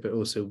place it, but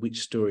also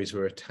which stories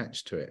were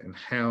attached to it and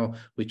how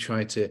we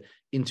try to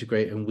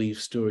integrate and weave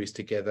stories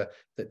together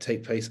that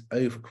take place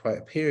over quite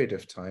a period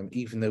of time,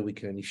 even though we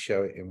can only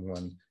show it in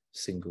one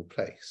single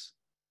place.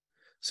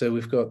 So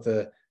we've got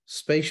the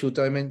spatial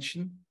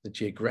dimension, the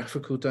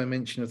geographical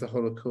dimension of the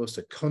Holocaust,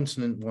 a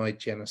continent-wide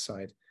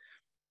genocide,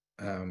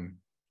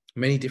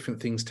 many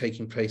different things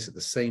taking place at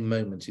the same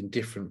moment in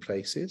different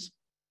places.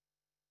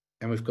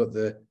 And we've got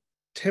the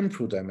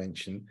temporal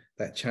dimension,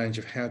 that challenge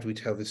of how do we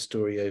tell this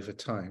story over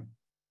time,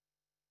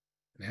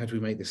 and how do we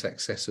make this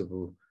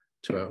accessible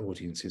to our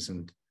audiences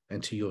and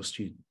to your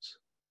students.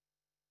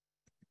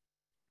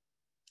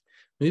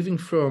 Moving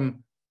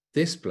from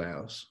this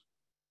blouse,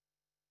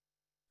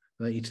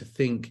 I'd like you to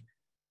think,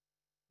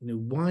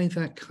 why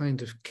that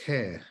kind of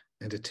care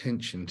and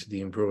attention to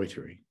the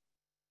embroidery?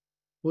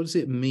 What does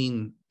it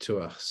mean to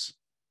us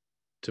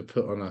to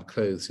put on our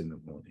clothes in the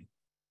morning?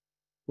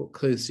 What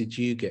clothes did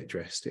you get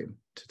dressed in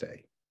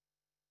today?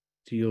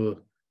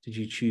 Did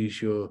you choose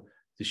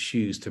the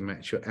shoes to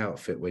match your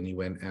outfit when you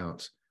went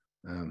out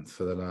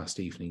for the last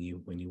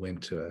evening when you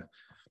went to a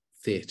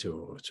theatre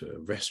or to a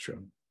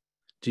restaurant?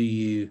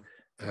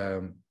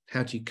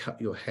 How do you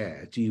cut your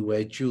hair? Do you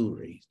wear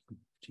jewelry?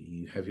 Do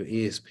you have your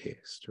ears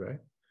pierced, right?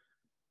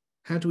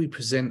 How do we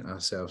present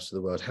ourselves to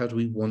the world? How do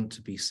we want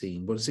to be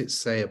seen? What does it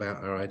say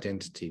about our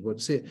identity? What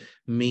does it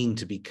mean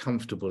to be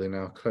comfortable in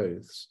our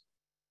clothes?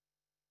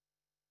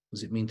 What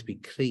does it mean to be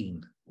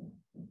clean?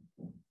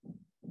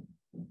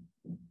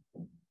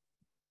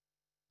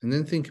 And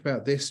then think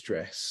about this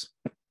dress,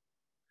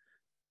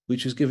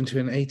 which was given to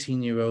an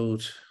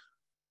 18-year-old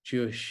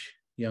Jewish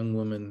young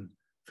woman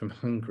from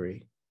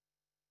Hungary,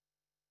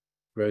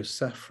 Rose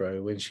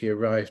Safro, when she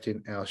arrived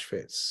in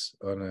Auschwitz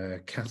on a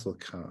cattle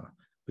car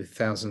with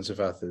thousands of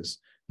others,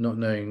 not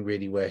knowing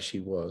really where she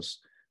was,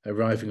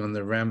 arriving on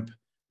the ramp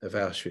of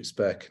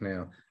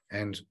Auschwitz-Birkenau,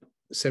 and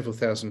several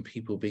thousand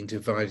people being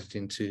divided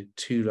into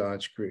two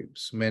large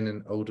groups, men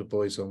and older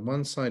boys on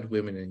one side,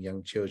 women and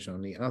young children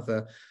on the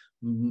other,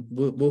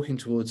 walking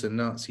towards a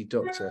Nazi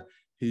doctor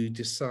who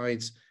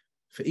decides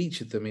for each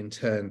of them in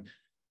turn,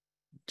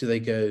 do they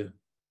go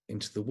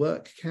into the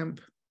work camp,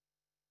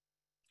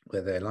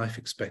 where their life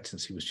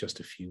expectancy was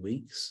just a few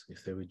weeks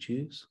if they were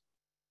Jews,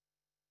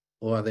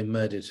 or are they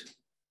murdered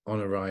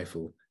on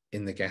arrival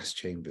in the gas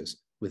chambers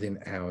within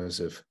hours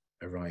of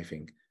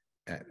arriving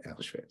at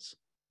Auschwitz,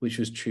 which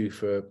was true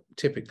for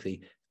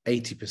typically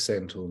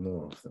 80% or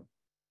more of them.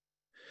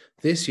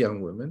 This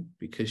young woman,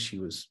 because she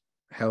was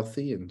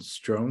healthy and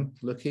strong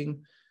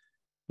looking,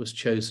 was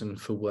chosen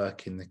for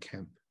work in the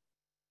camp.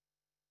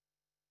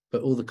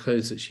 But all the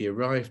clothes that she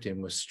arrived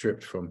in were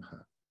stripped from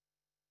her.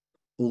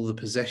 All the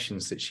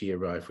possessions that she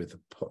arrived with, the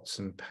pots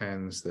and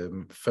pans,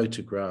 the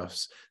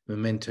photographs,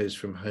 mementos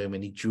from home,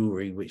 any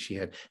jewelry which she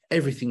had,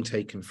 everything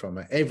taken from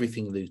her,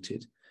 everything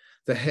looted.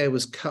 The hair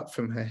was cut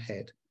from her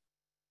head.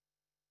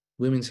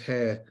 Women's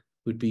hair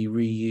would be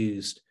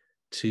reused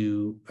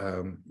to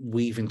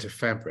weave into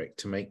fabric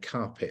to make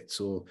carpets,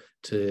 or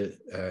to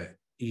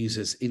use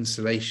as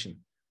insulation,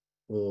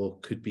 or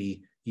could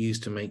be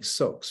used to make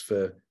socks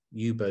for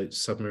U-boat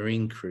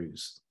submarine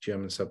crews,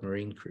 German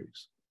submarine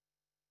crews.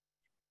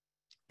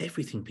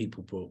 Everything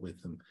people brought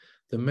with them.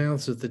 The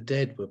mouths of the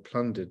dead were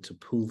plundered to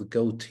pull the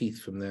gold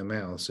teeth from their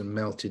mouths and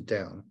melted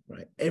down,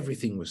 right?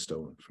 Everything was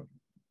stolen from them.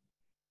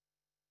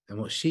 And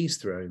what she's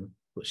thrown,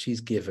 what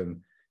she's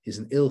given, is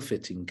an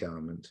ill-fitting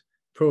garment,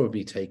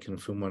 probably taken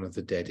from one of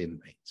the dead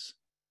inmates.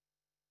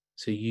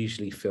 So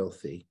usually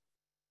filthy.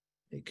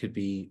 It could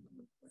be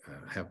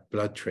have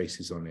blood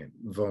traces on it,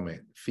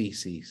 vomit,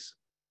 feces.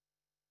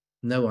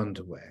 No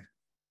underwear.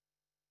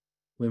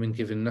 Women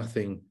given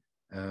nothing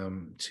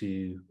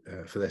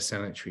for their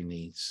sanitary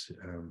needs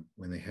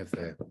when they have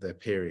their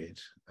period.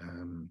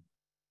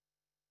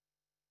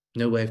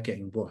 No way of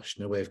getting washed,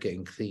 no way of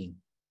getting clean.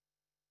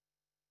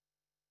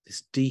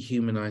 This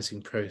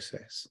dehumanizing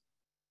process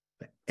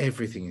where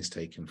everything is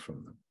taken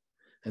from them.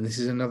 And this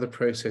is another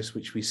process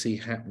which we see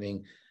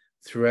happening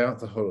throughout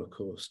the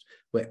Holocaust,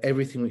 where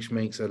everything which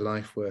makes a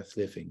life worth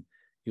living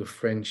your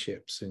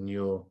friendships and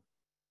your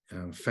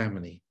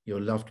family, your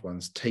loved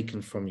ones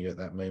taken from you at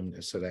that moment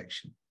of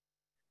selection,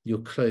 your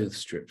clothes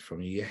stripped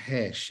from you, your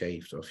hair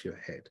shaved off your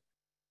head,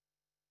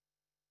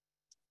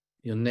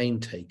 your name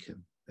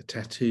taken, a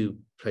tattoo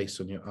placed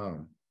on your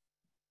arm.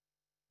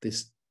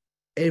 This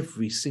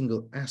every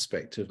single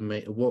aspect of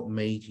what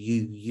made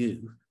you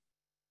you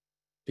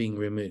being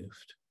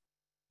removed,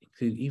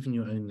 include even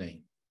your own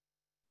name,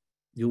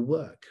 your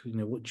work.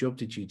 What job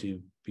did you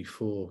do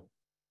before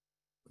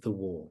the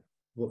war?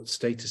 What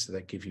status did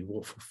that give you?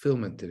 What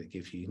fulfillment did it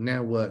give you?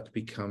 Now work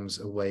becomes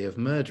a way of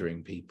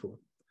murdering people.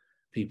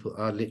 People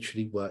are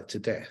literally worked to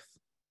death.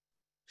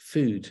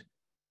 Food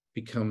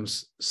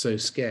becomes so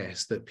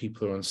scarce that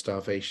people are on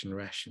starvation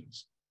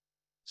rations.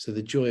 So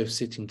the joy of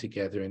sitting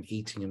together and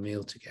eating a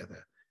meal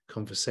together,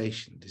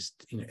 conversation,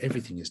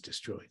 everything is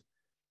destroyed.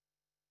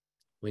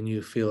 When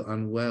you feel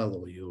unwell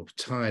or you're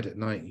tired at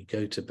night, you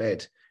go to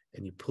bed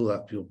and you pull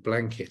up your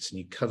blankets and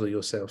you cuddle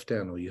yourself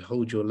down, or you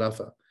hold your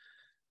lover.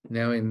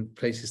 Now in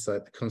places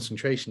like the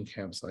concentration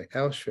camps like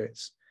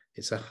Auschwitz,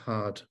 it's a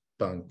hard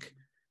bunk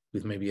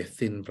with maybe a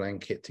thin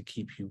blanket to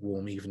keep you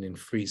warm even in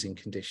freezing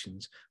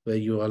conditions, where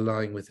you are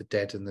lying with the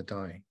dead and the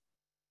dying,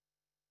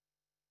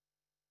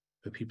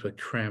 where people are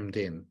crammed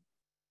in.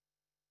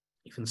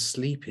 Even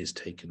sleep is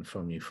taken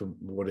from you from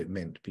what it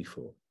meant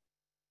before.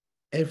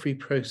 Every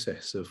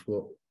process of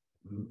what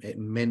it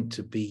meant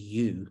to be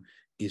you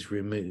is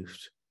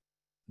removed.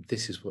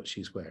 This is what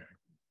she's wearing.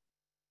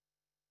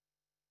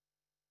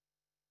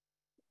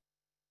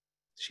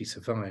 She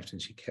survived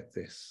and she kept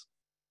this.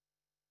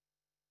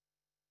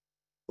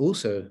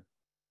 Also,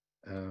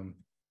 in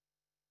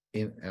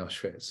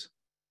Auschwitz,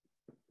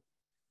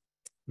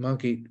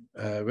 Margit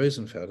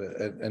Rosenfeld,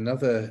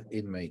 another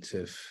inmate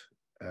of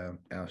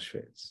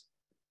Auschwitz,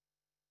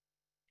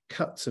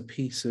 cuts a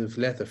piece of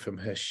leather from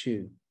her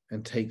shoe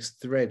and takes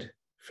thread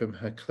from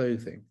her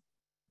clothing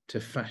to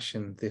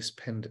fashion this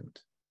pendant.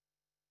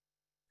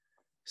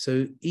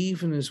 So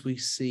even as we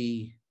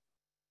see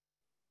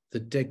the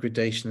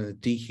degradation and the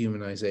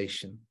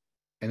dehumanization,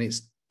 and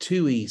it's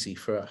too easy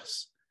for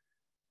us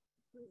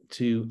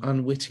to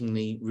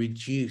unwittingly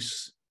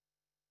reduce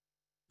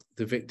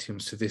the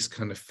victims to this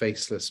kind of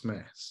faceless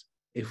mass.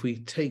 If we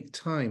take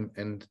time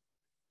and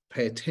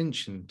pay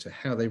attention to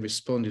how they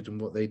responded and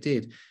what they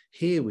did,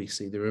 here we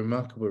see the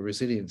remarkable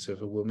resilience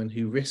of a woman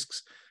who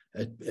risks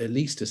at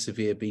least a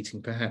severe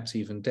beating, perhaps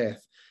even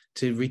death,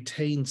 to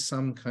retain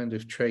some kind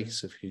of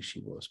trace of who she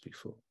was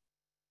before.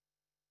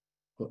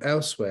 Or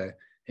elsewhere,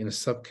 in a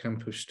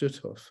subcamp of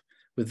Stutthof,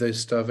 with those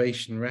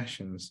starvation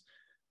rations,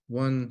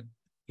 one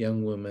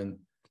young woman,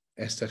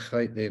 Esther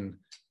Heitlin,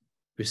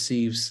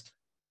 receives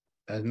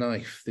a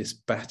knife, this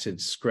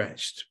battered,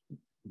 scratched,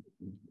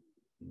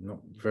 not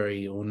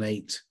very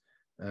ornate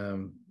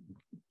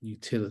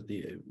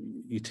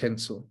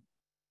utensil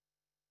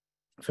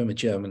from a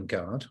German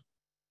guard.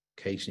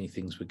 Occasionally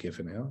things were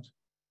given out.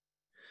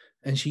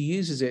 And she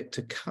uses it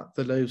to cut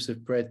the loaves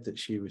of bread that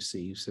she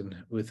receives and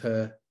with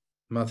her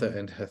mother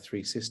and her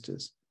 3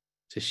 sisters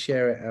to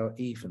share it out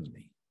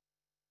evenly.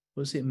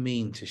 What does it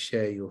mean to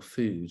share your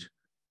food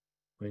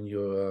when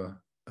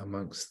you're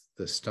amongst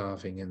the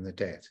starving and the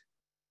dead?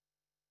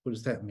 What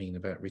does that mean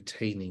about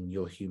retaining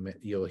your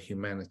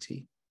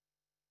humanity?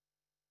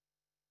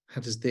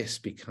 How does this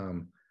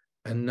become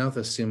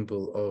another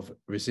symbol of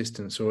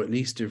resistance, or at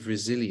least of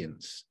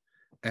resilience,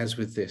 as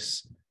with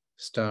this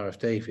Star of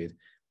David,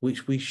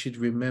 which we should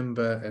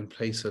remember and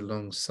place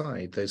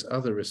alongside those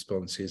other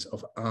responses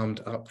of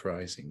armed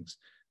uprisings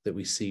that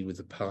we see with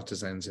the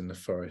partisans in the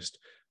forest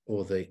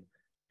or the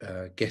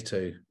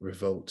ghetto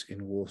revolt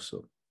in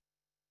Warsaw?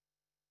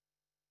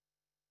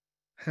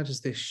 How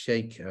does this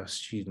shake our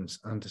students'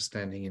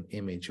 understanding and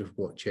image of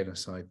what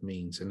genocide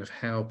means and of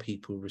how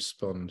people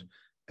respond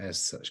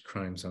as such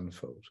crimes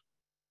unfold?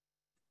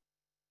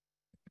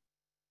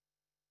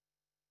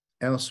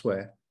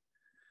 Elsewhere,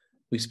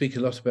 we speak a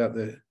lot about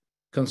the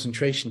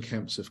concentration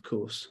camps, of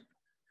course,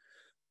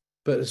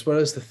 but as well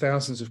as the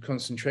thousands of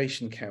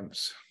concentration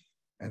camps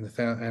and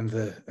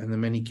the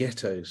many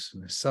ghettos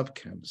and the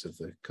sub-camps of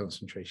the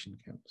concentration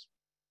camps,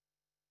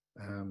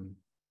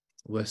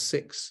 were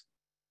 6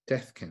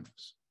 death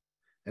camps.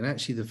 And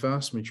actually the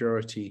vast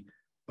majority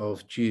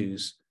of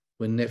Jews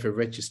were never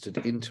registered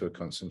into a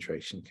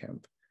concentration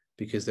camp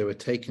because they were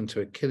taken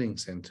to a killing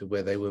center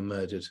where they were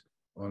murdered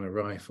on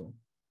arrival.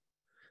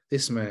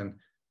 This man,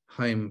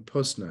 Chaim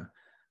Posner,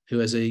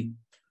 who as a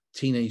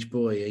teenage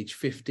boy, age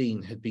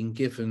 15, had been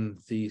given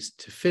these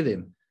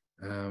tefillin,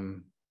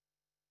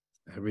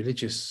 a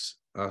religious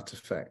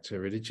artifact, a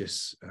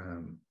religious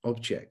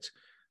object,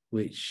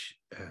 which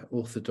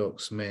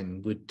Orthodox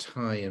men would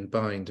tie and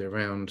bind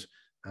around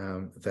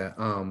their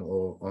arm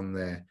or on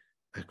their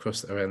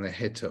around their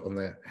head to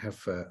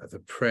have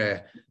the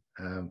prayer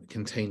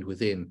contained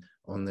within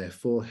on their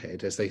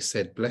forehead as they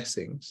said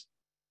blessings.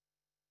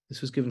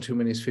 This was given to him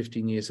when he was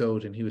 15 years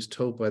old, and he was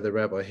told by the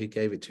rabbi who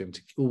gave it to him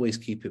to always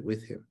keep it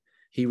with him.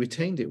 He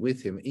retained it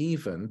with him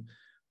even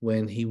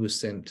when he was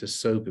sent to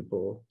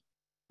Sobibor,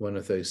 one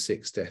of those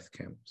 6 death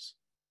camps.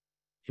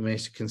 he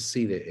managed to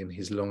conceal it in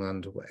his long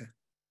underwear.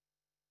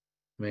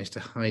 He managed to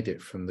hide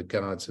it from the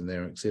guards and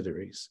their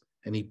auxiliaries,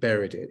 and he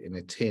buried it in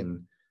a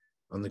tin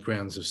on the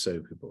grounds of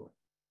Sobibor.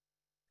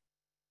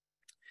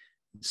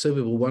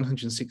 Sobibor,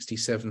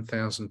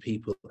 167,000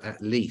 people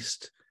at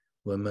least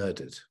were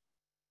murdered.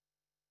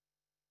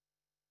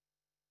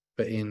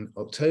 But in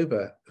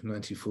October of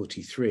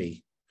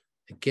 1943,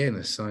 again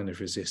a sign of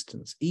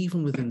resistance,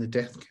 even within the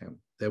death camp,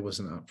 there was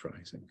an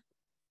uprising.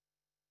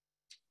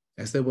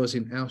 As there was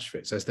in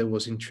Auschwitz, as there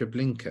was in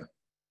Treblinka.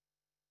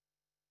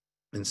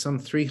 And some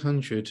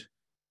 300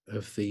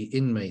 of the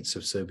inmates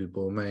of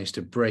Sobibor managed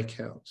to break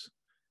out.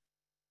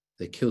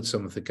 They killed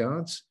some of the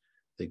guards,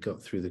 they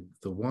got through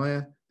the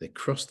wire, they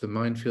crossed the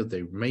minefield,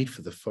 they made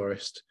for the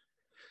forest.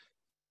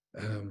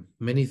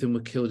 Many of them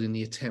were killed in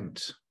the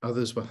attempt,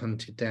 others were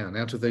hunted down.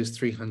 Out of those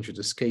 300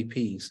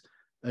 escapees,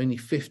 only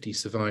 50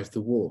 survived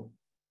the war.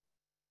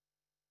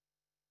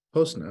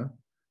 Posner,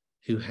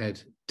 who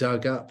had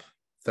dug up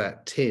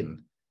that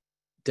tin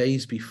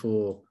days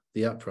before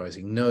the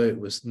uprising,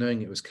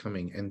 knowing it was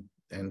coming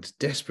and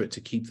desperate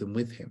to keep them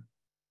with him,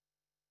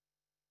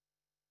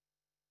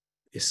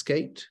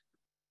 escaped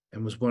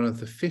and was one of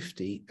the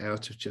 50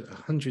 out of just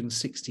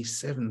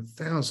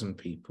 167,000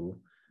 people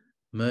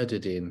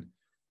murdered in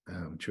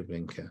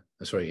Treblinka,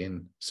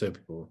 in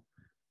Sobibor,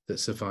 that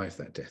survived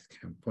that death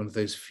camp. One of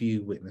those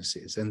few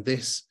witnesses. And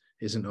this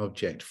is an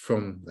object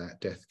from that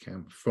death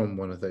camp, from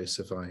one of those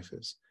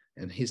survivors.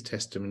 And his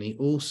testimony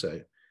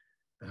also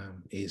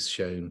is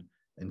shown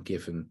and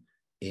given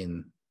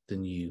in the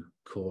new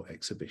core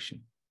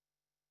exhibition.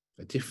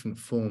 A different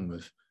form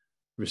of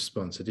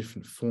response, a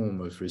different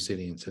form of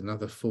resilience,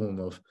 another form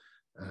of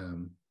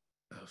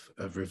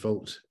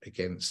revolt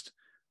against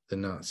the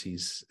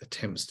Nazis'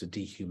 attempts to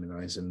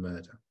dehumanize and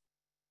murder.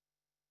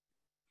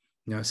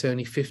 Now, I say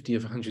only 50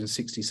 of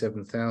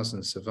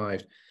 167,000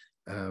 survived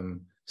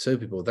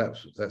Sobibor.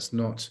 That's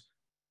not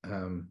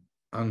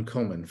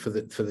uncommon. For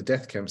the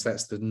death camps,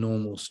 that's the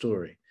normal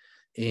story.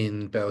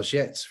 In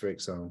Belzec, for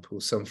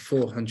example, some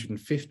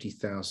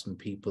 450,000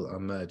 people are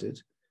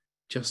murdered.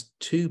 Just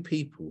 2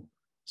 people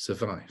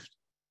survived,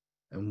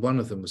 and one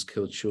of them was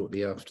killed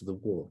shortly after the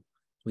war.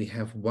 We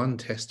have one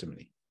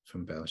testimony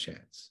from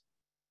Belzec.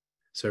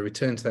 So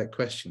return to that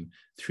question,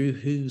 through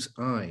whose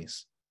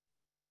eyes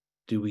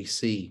do we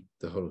see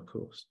the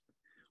Holocaust?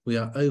 We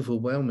are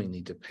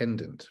overwhelmingly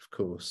dependent, of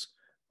course,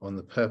 on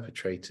the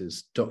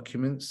perpetrators'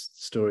 documents,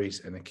 stories,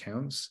 and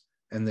accounts,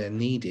 and they're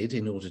needed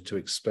in order to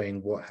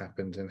explain what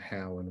happened and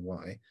how and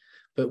why.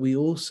 But we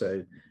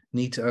also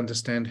need to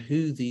understand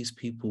who these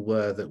people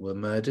were that were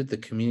murdered, the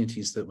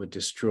communities that were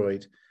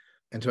destroyed,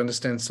 and to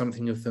understand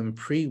something of them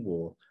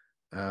pre-war,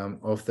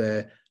 of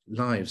their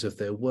lives, of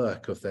their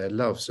work, of their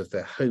loves, of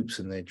their hopes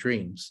and their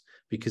dreams.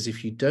 Because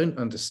if you don't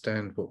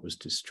understand what was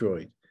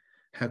destroyed,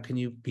 how can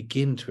you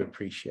begin to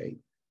appreciate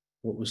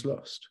what was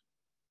lost?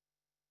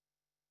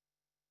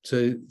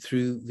 So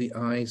through the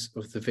eyes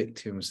of the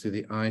victims, through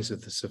the eyes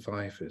of the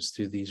survivors,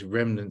 through these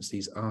remnants,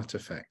 these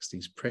artifacts,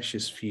 these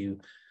precious few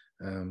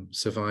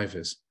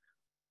survivors,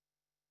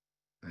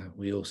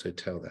 we also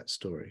tell that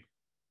story.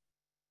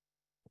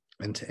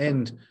 And to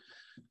end,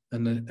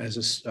 and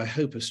I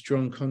hope a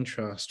strong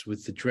contrast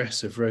with the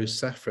dress of rose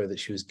saffro that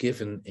she was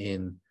given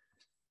in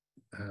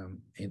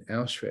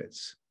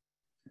Auschwitz,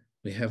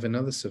 we have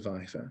another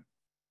survivor,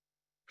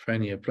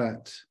 Franja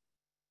Blatt,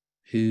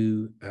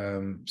 who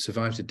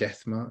survived a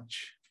death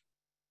march,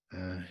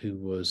 who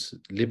was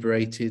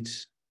liberated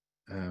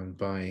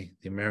by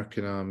the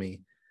American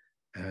army,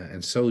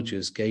 and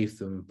soldiers gave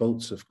them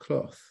bolts of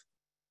cloth.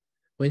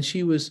 When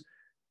she was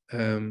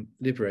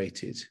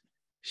liberated,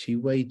 she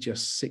weighed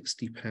just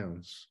 60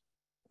 pounds,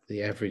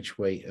 the average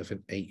weight of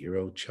an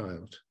 8-year-old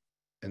child.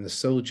 And the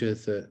soldier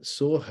that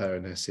saw her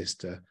and her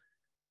sister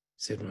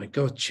said, "My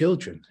God,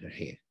 children are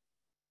here."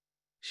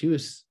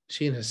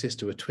 She and her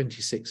sister were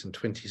 26 and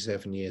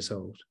 27 years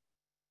old,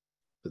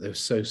 but they were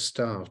so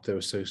starved, they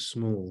were so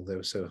small, they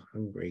were so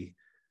hungry,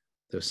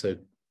 they were so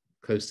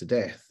close to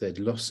death, they'd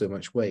lost so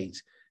much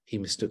weight, he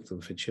mistook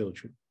them for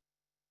children.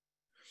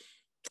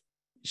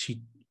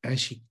 As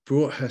she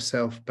brought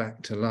herself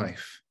back to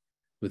life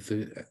with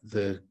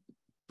the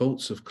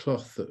bolts of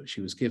cloth that she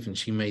was given,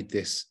 she made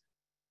this,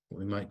 what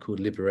we might call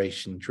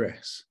liberation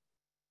dress.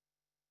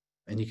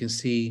 And you can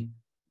see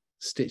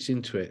stitched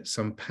into it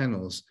some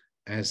panels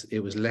as it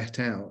was let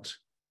out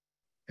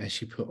as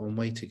she put on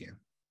weight again.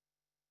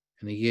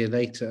 And a year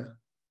later,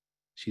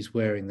 she's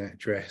wearing that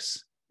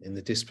dress in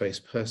the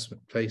displaced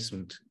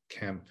placement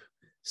camp,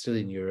 still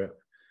in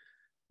Europe,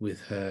 with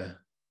her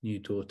new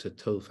daughter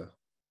Tova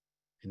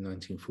in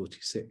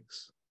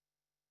 1946.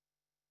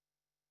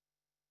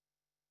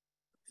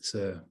 It's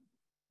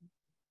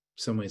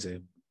some ways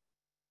a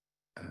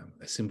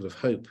symbol of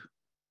hope,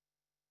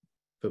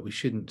 but we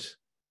shouldn't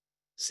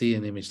see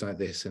an image like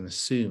this and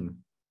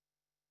assume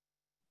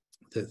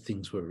that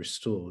things were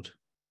restored.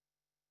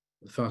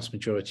 The vast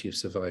majority of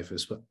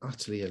survivors were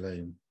utterly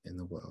alone in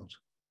the world.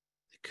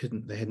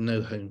 They had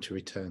no home to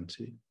return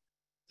to.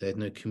 They had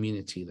no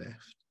community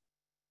left.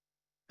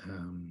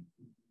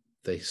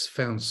 they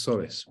found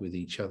solace with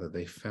each other,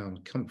 they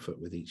found comfort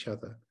with each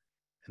other,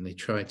 and they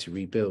tried to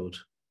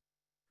rebuild.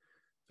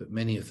 But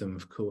many of them,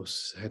 of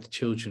course, had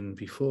children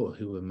before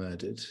who were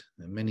murdered,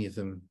 and many of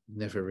them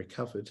never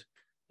recovered,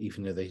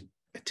 even though they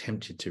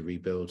attempted to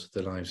rebuild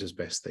their lives as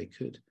best they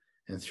could.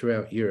 And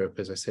throughout Europe,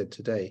 as I said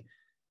today,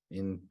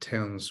 in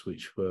towns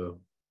which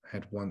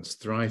had once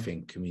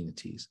thriving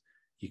communities,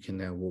 you can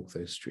now walk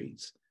those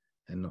streets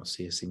and not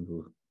see a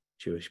single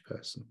Jewish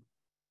person.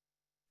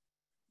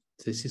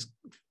 This is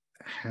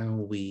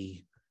how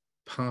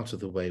part of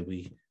the way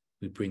we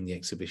bring the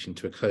exhibition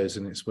to a close,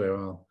 and it's where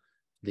I'll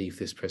leave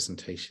this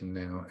presentation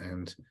now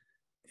and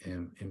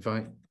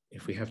invite,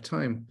 if we have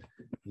time,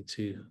 you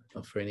to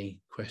offer any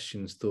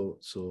questions,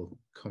 thoughts, or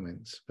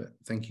comments. But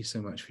thank you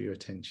so much for your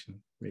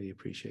attention. Really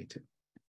appreciate it.